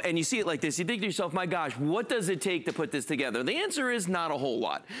and you see it like this, you think to yourself, my gosh, what does it take to put this together? The answer is not a whole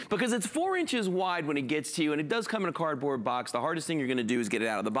lot, because it's 4 inches wide when it gets to you, and it does come in a cardboard box. The hardest thing you're gonna do is get it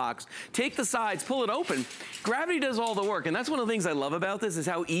out of the box. Take the sides, pull it open. Gravity does all the work, and that's one of the things I love about this, is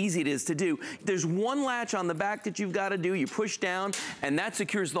how easy it is to do. There's one latch on the back that you've gotta do. You push down, and that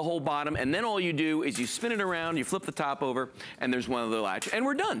secures the whole bottom, and then all you do is you spin it around, you flip the top over, and there's one other latch, and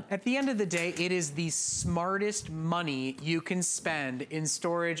we're done. At the end of the day, it is the smartest money you can spend in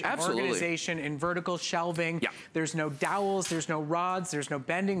storage, and organization, in vertical shelving. Yeah. There's no dowels, there's no rods, there's no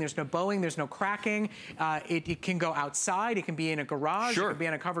bending, there's no bowing, there's no cracking. It can go outside, it can be in a garage, it can be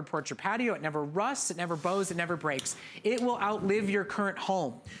on a covered porch or patio. It never rusts, it never bows, it never breaks. It will outlive your current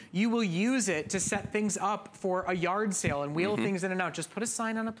home. You will use it to set things up for a yard sale and wheel things in and out. Just put a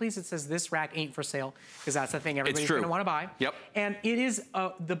sign on it, please, that says this rack ain't for sale, because that's the thing everybody's gonna wanna buy. Yep. And it is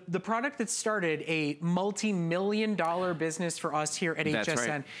the product that started a multi-million-dollar business for us here at HSN.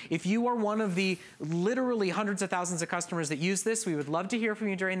 Right. If you are one of the literally hundreds of thousands of customers that use this, we would love to hear from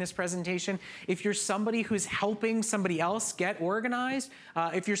you during this presentation. If you're somebody who's helping somebody else get organized,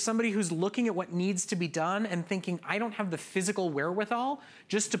 if you're somebody who's looking at what needs to be done and thinking, I don't have the physical wherewithal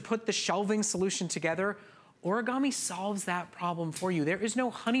just to put the shelving solution together, Origami solves that problem for you. There is no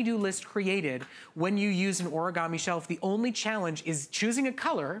honey-do list created when you use an origami shelf. The only challenge is choosing a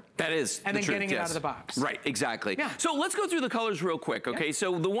color. That is and then getting it out of the box. Right, exactly. Yeah. So let's go through the colors real quick, okay? Yeah.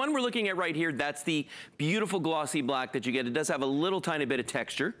 So the one we're looking at right here, that's the beautiful glossy black that you get. It does have a little tiny bit of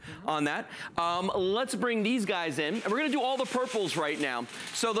texture on that. Let's bring these guys in. And we're gonna do all the purples right now.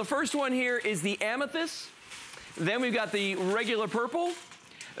 So the first one here is the amethyst. Then we've got the regular purple.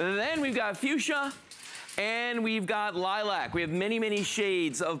 Then we've got fuchsia. And we've got lilac. We have many, many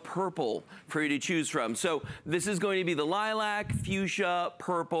shades of purple for you to choose from. So this is going to be the lilac, fuchsia,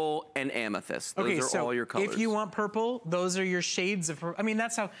 purple, and amethyst. Those are all your colors. If you want purple, those are your shades of purple. I mean,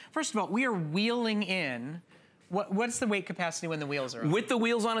 that's how, first of all, we are wheeling in. What's the weight capacity when the wheels are on? With the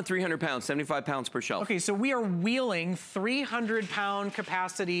wheels on at 300 pounds, 75 pounds per shelf. Okay, so we are wheeling 300-pound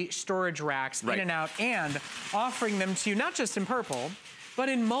capacity storage racks in and out, and offering them to you not just in purple, but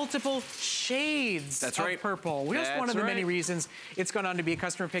in multiple shades of purple. That's one of the many reasons it's gone on to be a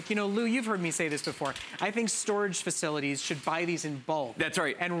customer pick. You know, Lou, you've heard me say this before. I think storage facilities should buy these in bulk. That's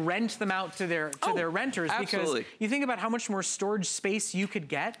right. And rent them out to their renters. Absolutely. Because you think about how much more storage space you could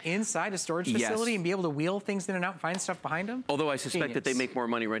get inside a storage facility and be able to wheel things in and out and find stuff behind them. Although I suspect that they make more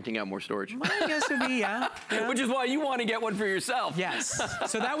money renting out more storage. Well, I guess it would be, yeah. Which is why you want to get one for yourself. Yes.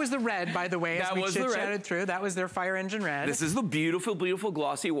 So that was the red, by the way, as we chit-chatted through. That was their fire engine red. This is the beautiful, beautiful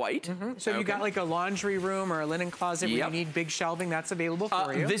glossy white. So you got like a laundry room or a linen closet where you need big shelving, that's available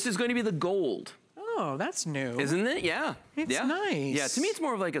for you. This is going to be the gold. Oh, that's new. Isn't it? Yeah. It's nice. Yeah, to me it's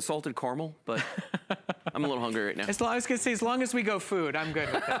more of like a salted caramel, but I'm a little hungry right now. I was gonna say, as long as we go food, I'm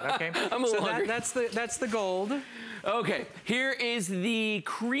good with that, okay? I'm a little hungry. That's the gold. Okay, here is the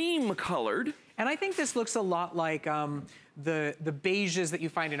cream colored. And I think this looks a lot like the beiges that you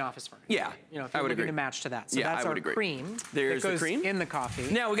find in office furniture. Yeah, you know, if you're looking to match to that. So that's our cream. There's the cream in the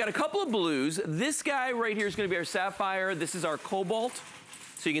coffee. Now we got a couple of blues. This guy right here is going to be our sapphire. This is our cobalt.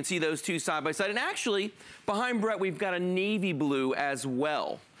 So you can see those two side by side. And actually, behind Brett, we've got a navy blue as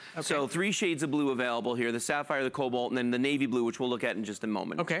well. Okay. So 3 shades of blue available here: the sapphire, the cobalt, and then the navy blue, which we'll look at in just a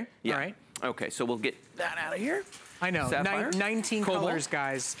moment. Okay. Yeah. All right. Okay. So we'll get that out of here. I know, 19 Cobalt. Colors,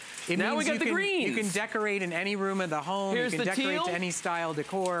 guys. Now we got the greens. You can decorate in any room of the home. Here's you can the decorate teal. to any style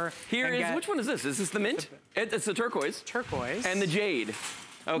decor. Here is, which one is this? Is this the mint? It's the turquoise. Turquoise. And the jade.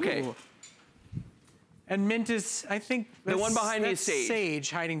 Okay. Ooh. And mint is, I think, the one behind me is sage. Sage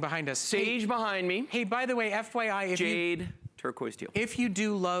hiding behind us. Sage behind me. Hey, by the way, FYI, jade, turquoise, teal. If you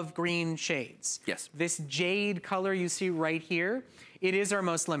do love green shades, yes, this jade color you see right here it is our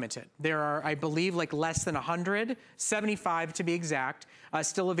most limited. There are, I believe, like less than 100, 75 to be exact,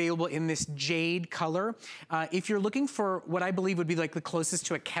 still available in this jade color. If you're looking for what I believe would be like the closest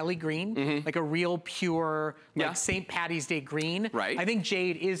to a Kelly green, like a real pure, like St. Patty's Day green, I think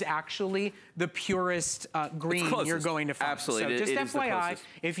jade is actually the purest green you're going to find. Absolutely. So just FYI,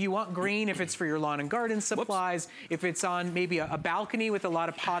 if you want green, if it's for your lawn and garden supplies, if it's on maybe a balcony with a lot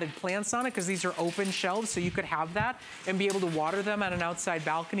of potted plants on it, because these are open shelves, so you could have that and be able to water them at an outside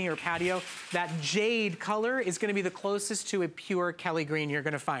balcony or patio, that jade color is going to be the closest to a pure Kelly green you're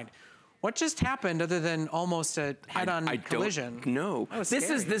going to find. What just happened other than almost a head-on collision? I don't know. This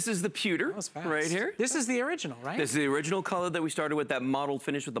is the pewter right here. This is the original, right? This is the original color that we started with, that mottled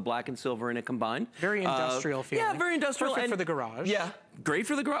finish with the black and silver in it combined. Very industrial feeling. Yeah, very industrial. Perfect for the garage. Yeah, great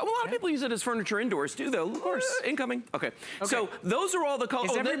for the garage. Well, a lot of people use it as furniture indoors too, though. Of course. Incoming. Okay. So those are all the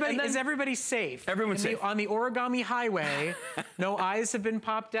colors. Is everybody safe? Everyone's safe. On the origami highway, no eyes have been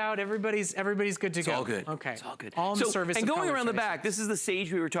popped out. Everybody's good to go. It's all good. Okay. It's all good. All in the service and of going around the choices. back, this is the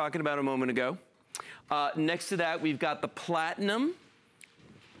sage we were talking about a moment ago. Next to that, we've got the platinum.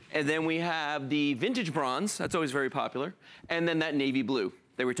 And then we have the vintage bronze. That's always very popular. And then that navy blue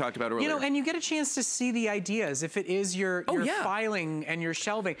that we talked about earlier. You know, and you get a chance to see the ideas if it is your filing and your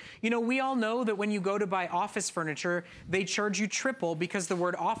shelving. You know, we all know that when you go to buy office furniture, they charge you triple because the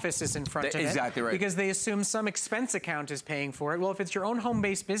word office is in front of it. Exactly right. Because they assume some expense account is paying for it. Well, if it's your own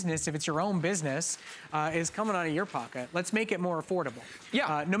home-based business, if it's your own business, it's coming out of your pocket. Let's make it more affordable.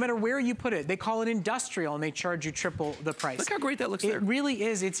 Yeah. No matter where you put it, they call it industrial and they charge you triple the price. Look how great that looks there. It really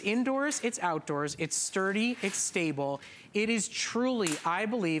is. It's indoors, it's outdoors, it's sturdy, it's stable. It is truly, I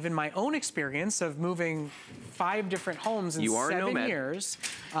believe, in my own experience of moving 5 different homes in 7 years,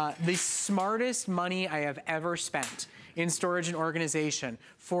 the smartest money I have ever spent in storage and organization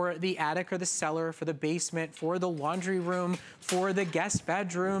for the attic or the cellar, for the basement, for the laundry room, for the guest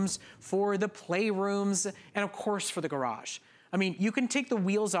bedrooms, for the playrooms, and of course for the garage. I mean, you can take the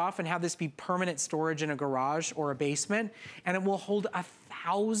wheels off and have this be permanent storage in a garage or a basement, and it will hold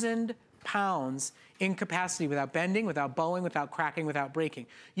 1,000 pounds in capacity without bending, without bowing, without cracking, without breaking.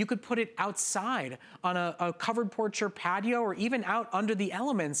 You could put it outside on a covered porch or patio, or even out under the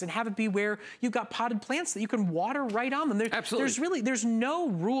elements and have it be where you've got potted plants that you can water right on them. Absolutely. There's no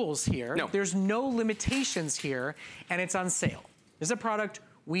rules here. No. There's no limitations here, and it's on sale. This is a product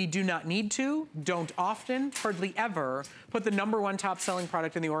we do not need to, don't often, hardly ever, put the #1 top-selling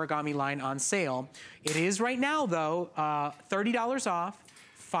product in the origami line on sale. It is right now, though, $30 off,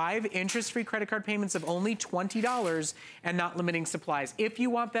 5 interest-free credit card payments of only $20, and not limiting supplies. If you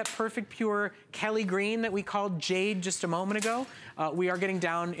want that perfect pure Kelly green that we called jade just a moment ago, we are getting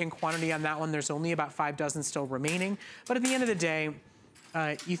down in quantity on that one. There's only about 5 dozen still remaining. But at the end of the day,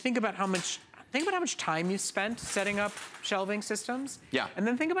 you think about how much time you've spent setting up shelving systems. Yeah. And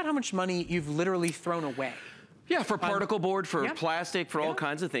then think about how much money you've literally thrown away. Yeah, for particle board, for plastic, for all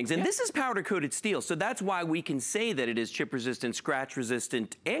kinds of things. And this is powder coated steel, so that's why we can say that it is chip resistant, scratch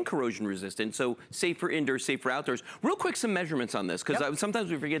resistant, and corrosion resistant. So safe for indoors, safe for outdoors. Real quick, some measurements on this, because sometimes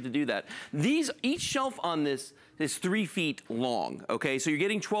we forget to do that. Each shelf on this is 3 feet long, okay? So you're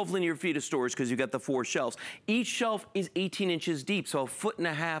getting 12 linear feet of storage because you got the 4 shelves. Each shelf is 18 inches deep, so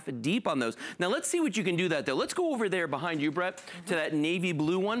 1.5 feet deep on those. Now let's see what you can do that though. Let's go over there behind you, Brett, to that navy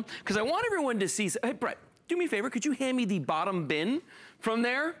blue one, because I want everyone to see, hey Brett, do me a favor, could you hand me the bottom bin from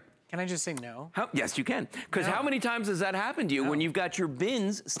there? Can I just say no? Yes, you can. Because how many times has that happened to you when you've got your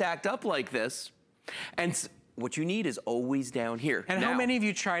bins stacked up like this? And what you need is always down here. And how many of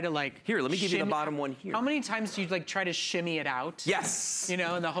you try to like... Here, let me give you the bottom one here. How many times do you like try to shimmy it out? Yes. You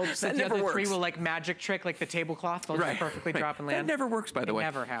know, in the hopes that the other 3 will like magic trick, like the tablecloth, they'll just perfectly drop and land. That never works, by the way. It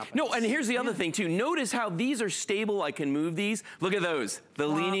never happens. No, and here's the other thing too. Notice how these are stable. I can move these. Look at those. The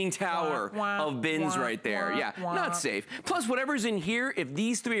leaning tower of bins right there. Yeah, not safe. Plus, whatever's in here, if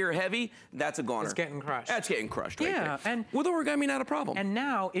these 3 are heavy, that's a goner. It's getting crushed. That's getting crushed right there. And with origami, not a problem. And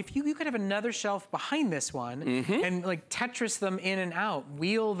now, if you could have another shelf behind this one and like Tetris them in and out,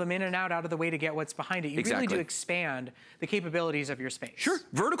 wheel them in and out of the way to get what's behind it. You really do expand the capabilities of your space. Sure.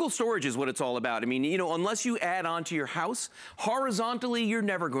 Vertical storage is what it's all about. I mean, you know, unless you add on to your house, horizontally, you're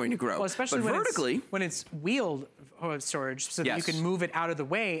never going to grow. Well, especially but vertically, when it's wheeled storage, so that you can move it out of the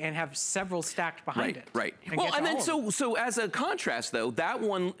way and have several stacked behind it. Right. Well, and then so as a contrast, though, that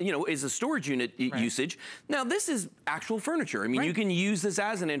one, you know, is a storage unit usage. Now, this is actual furniture. I mean, you can use this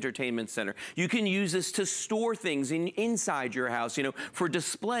as an entertainment center. You can use this to store things inside your house, you know, for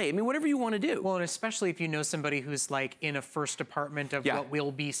display. I mean, whatever you want to do. Well, and especially if you know somebody who's like in a first apartment of what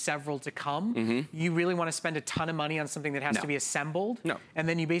will be several to come, you really want to spend a ton of money on something that has to be assembled. And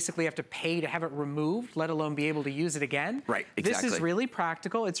then you basically have to pay to have it removed, let alone be able to use use it again. Right, exactly. This is really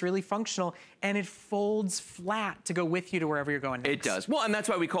practical, it's really functional, and it folds flat to go with you to wherever you're going next. It does. Well, and that's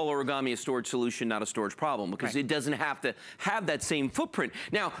why we call origami a storage solution, not a storage problem, because it doesn't have to have that same footprint.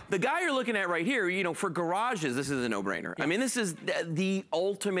 Now, the guy you're looking at right here, you know, for garages, this is a no-brainer. I mean, this is the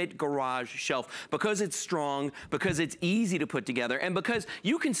ultimate garage shelf because it's strong, because it's easy to put together, and because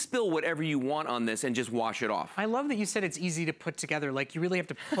you can spill whatever you want on this and just wash it off. I love that you said it's easy to put together, like you really have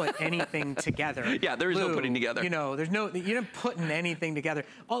to put anything together. Yeah, there is no putting together. You know, you're not putting anything together,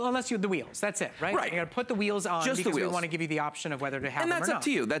 unless you have the wheels, that's it, right? Right. You gotta put the wheels on just because the we wheels. want to give you the option of whether to have them or not. And that's up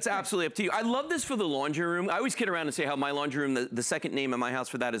to you. That's absolutely up to you. I love this for the laundry room. I always kid around and say how my laundry room, the second name in my house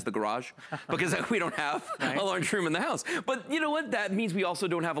for that is the garage, because we don't have a laundry room in the house. But you know what? That means we also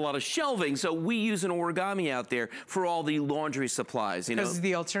don't have a lot of shelving, so we use an origami out there for all the laundry supplies, you know? Because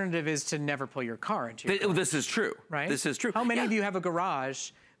the alternative is to never pull your car into your garage. This is true. Right? This is true. How many of you have a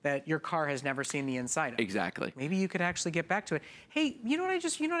garage that your car has never seen the inside of? Exactly. Maybe you could actually get back to it. Hey, you know what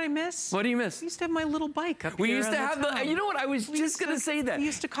I miss? What do you miss? I used to have my little bike up We here. used to have the, you know what, I was just gonna say that. We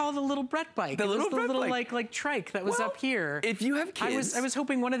used to call the little Brett bike. The little Brett bike. like trike that was up here. If you have kids. I was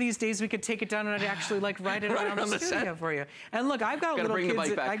hoping one of these days we could take it down and I'd actually like ride it around the studio for you. And look, I've got little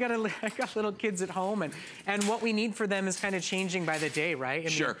kids. I got little kids at home, and what we need for them is kind of changing by the day, right?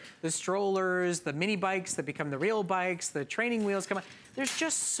 I mean, the strollers, the mini bikes that become the real bikes, the training wheels come out. There's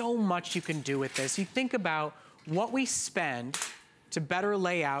just so much you can do with this. You think about what we spend to better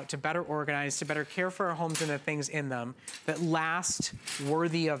lay out, to better organize, to better care for our homes and the things in them that last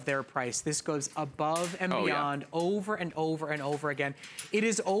worthy of their price. This goes above and beyond over and over and over again. It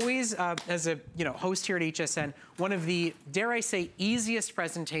is always, as a host here at HSN, one of the, dare I say, easiest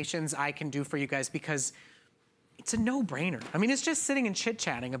presentations I can do for you guys because it's a no-brainer. I mean, it's just sitting and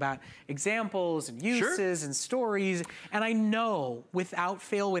chit-chatting about examples and uses and stories. And I know, without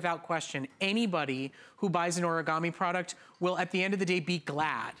fail, without question, anybody who buys an origami product will, at the end of the day, be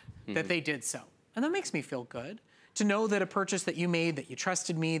glad that they did so. And that makes me feel good. To know that a purchase that you made, that you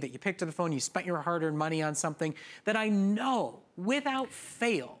trusted me, that you picked up the phone, you spent your hard-earned money on something, that I know, without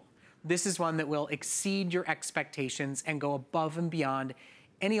fail, this is one that will exceed your expectations and go above and beyond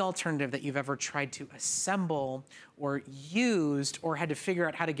any alternative that you've ever tried to assemble or used or had to figure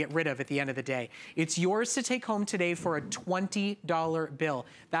out how to get rid of at the end of the day. It's yours to take home today for a $20 bill.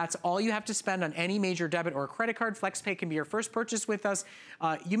 That's all you have to spend on any major debit or credit card. FlexPay can be your first purchase with us.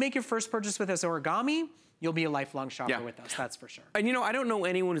 You make your first purchase with us, origami, you'll be a lifelong shopper with us, that's for sure. And you know, I don't know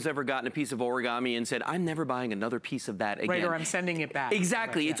anyone who's ever gotten a piece of origami and said, I'm never buying another piece of that again. Right, or I'm sending it back.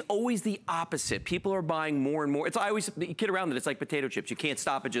 Exactly, it's always the opposite. People are buying more and more. I always kid around that it's like potato chips. You can't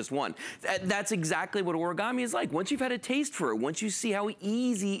stop at just one. That's exactly what origami is like. Once you've had a taste for it, once you see how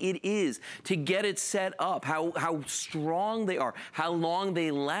easy it is to get it set up, how strong they are, how long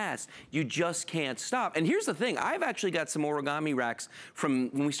they last, you just can't stop. And here's the thing, I've actually got some origami racks from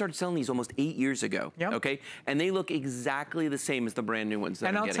when we started selling these almost 8 years ago, okay? And they look exactly the same as the brand new ones that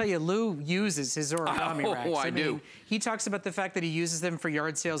I'm getting. And I'll tell you, Lou uses his origami racks. Oh, I do. He talks about the fact that he uses them for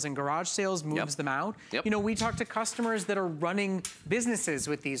yard sales and garage sales, moves them out. You know, we talk to customers that are running businesses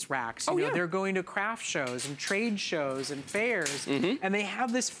with these racks. You know, they're going to craft shows and trade shows and fairs, and they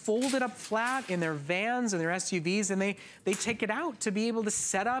have this folded up flat in their vans and their SUVs, and they take it out to be able to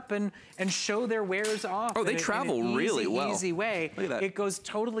set up and show their wares off. Oh, they travel really well. Easy way. Look at that. It goes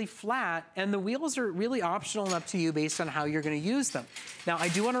totally flat, and the wheels are really optional and up to you based on how you're going to use them. Now, I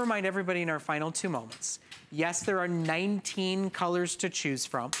do want to remind everybody in our final 2 moments, yes, there are 19 colors to choose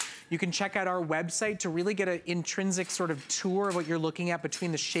from. You can check out our website to really get an intrinsic sort of tour of what you're looking at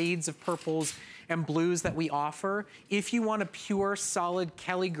between the shades of purples and blues that we offer. If you want a pure, solid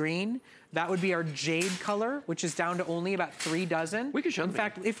Kelly green, that would be our jade color, which is down to only about 3 dozen. We can show them. In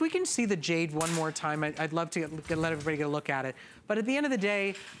fact, if we can see the jade one more time, I'd love to let everybody get a look at it. But at the end of the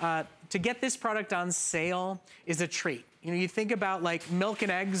day, to get this product on sale is a treat. You know, you think about like milk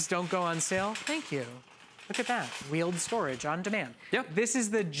and eggs don't go on sale. Thank you. Look at that, wheeled storage on demand. Yep. This is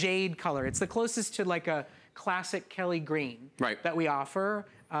the jade color. It's the closest to like a classic Kelly green that we offer.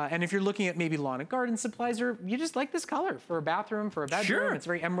 And if you're looking at maybe lawn and garden supplies, or you just like this color for a bathroom, for a bedroom, it's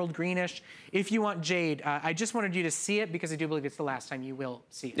very emerald greenish. If you want jade, I just wanted you to see it because I do believe it's the last time you will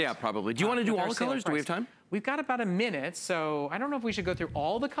see it. Yeah, probably. Do you want to do all the colors? Do we have time? We've got about a minute, so I don't know if we should go through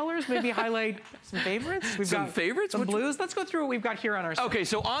all the colors, maybe highlight some favorites. We've got favorites? Some blues. Let's go through what we've got here on our set. Okay,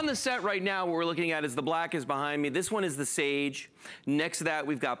 so on the set right now, what we're looking at is the black is behind me. This one is the sage. Next to that,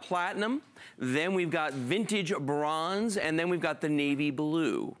 we've got platinum. Then we've got vintage bronze, and then we've got the navy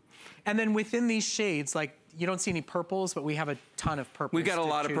blue. And then within these shades, like you don't see any purples, but we have a ton of purples. We've got a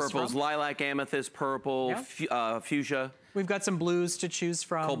lot of purples. Lilac, amethyst, purple, fuchsia. We've got some blues to choose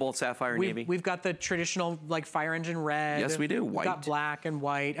from. Cobalt, sapphire, navy. We've got the traditional like fire engine red. Yes, we do. White. We've got black and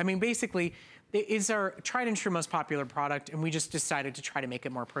white. I mean, basically, it's our tried and true most popular product, and we just decided to try to make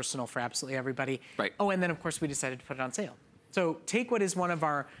it more personal for absolutely everybody. Right. Oh, and then of course we decided to put it on sale. So take what is one of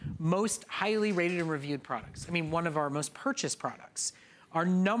our most highly rated and reviewed products. I mean, one of our most purchased products. Our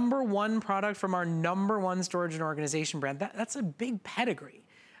 #1 product from our #1 storage and organization brand. That's a big pedigree.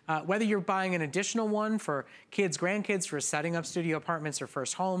 Whether you're buying an additional one for kids, grandkids, for setting up studio apartments or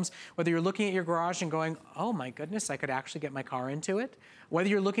first homes, whether you're looking at your garage and going, oh my goodness, I could actually get my car into it, whether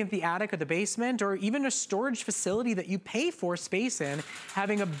you're looking at the attic or the basement, or even a storage facility that you pay for space in,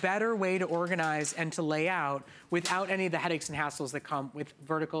 having a better way to organize and to lay out without any of the headaches and hassles that come with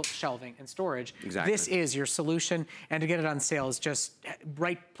vertical shelving and storage. Exactly. This is your solution, and to get it on sale is just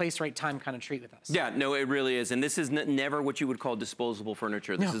right place, right time kind of treat with us. Yeah, no, it really is. And this is never what you would call disposable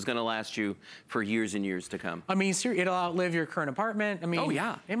furniture. This is gonna last you for years and years to come. I mean, it'll outlive your current apartment. I mean, oh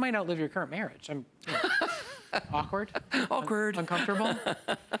yeah. It might outlive your current marriage. Awkward? Awkward. Uncomfortable?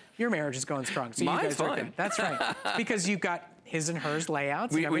 Your marriage is going strong. So Mine's you guys are fine. good. That's right. Because you've got his and hers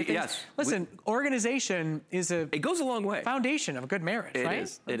layouts and everything. Yes. Listen, organization is it goes a long way. Foundation of a good marriage, right?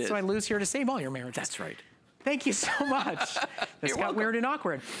 It is. So I lose here to save all your marriages. That's right. Thank you so much. This got weird and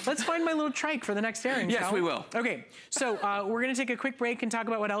awkward. Let's find my little trike for the next airing. Yes, we will. Okay, so we're gonna take a quick break and talk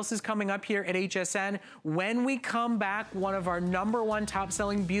about what else is coming up here at HSN. When we come back, one of our #1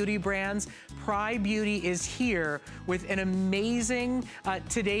 top-selling beauty brands, Pry Beauty, is here with an amazing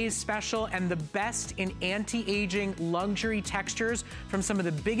today's special and the best in anti-aging luxury textures from some of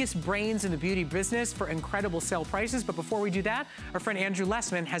the biggest brains in the beauty business for incredible sale prices. But before we do that, our friend Andrew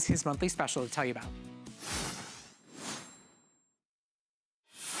Lessman has his monthly special to tell you about.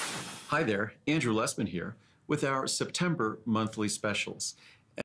 Hi there, Andrew Lessman here with our September monthly specials.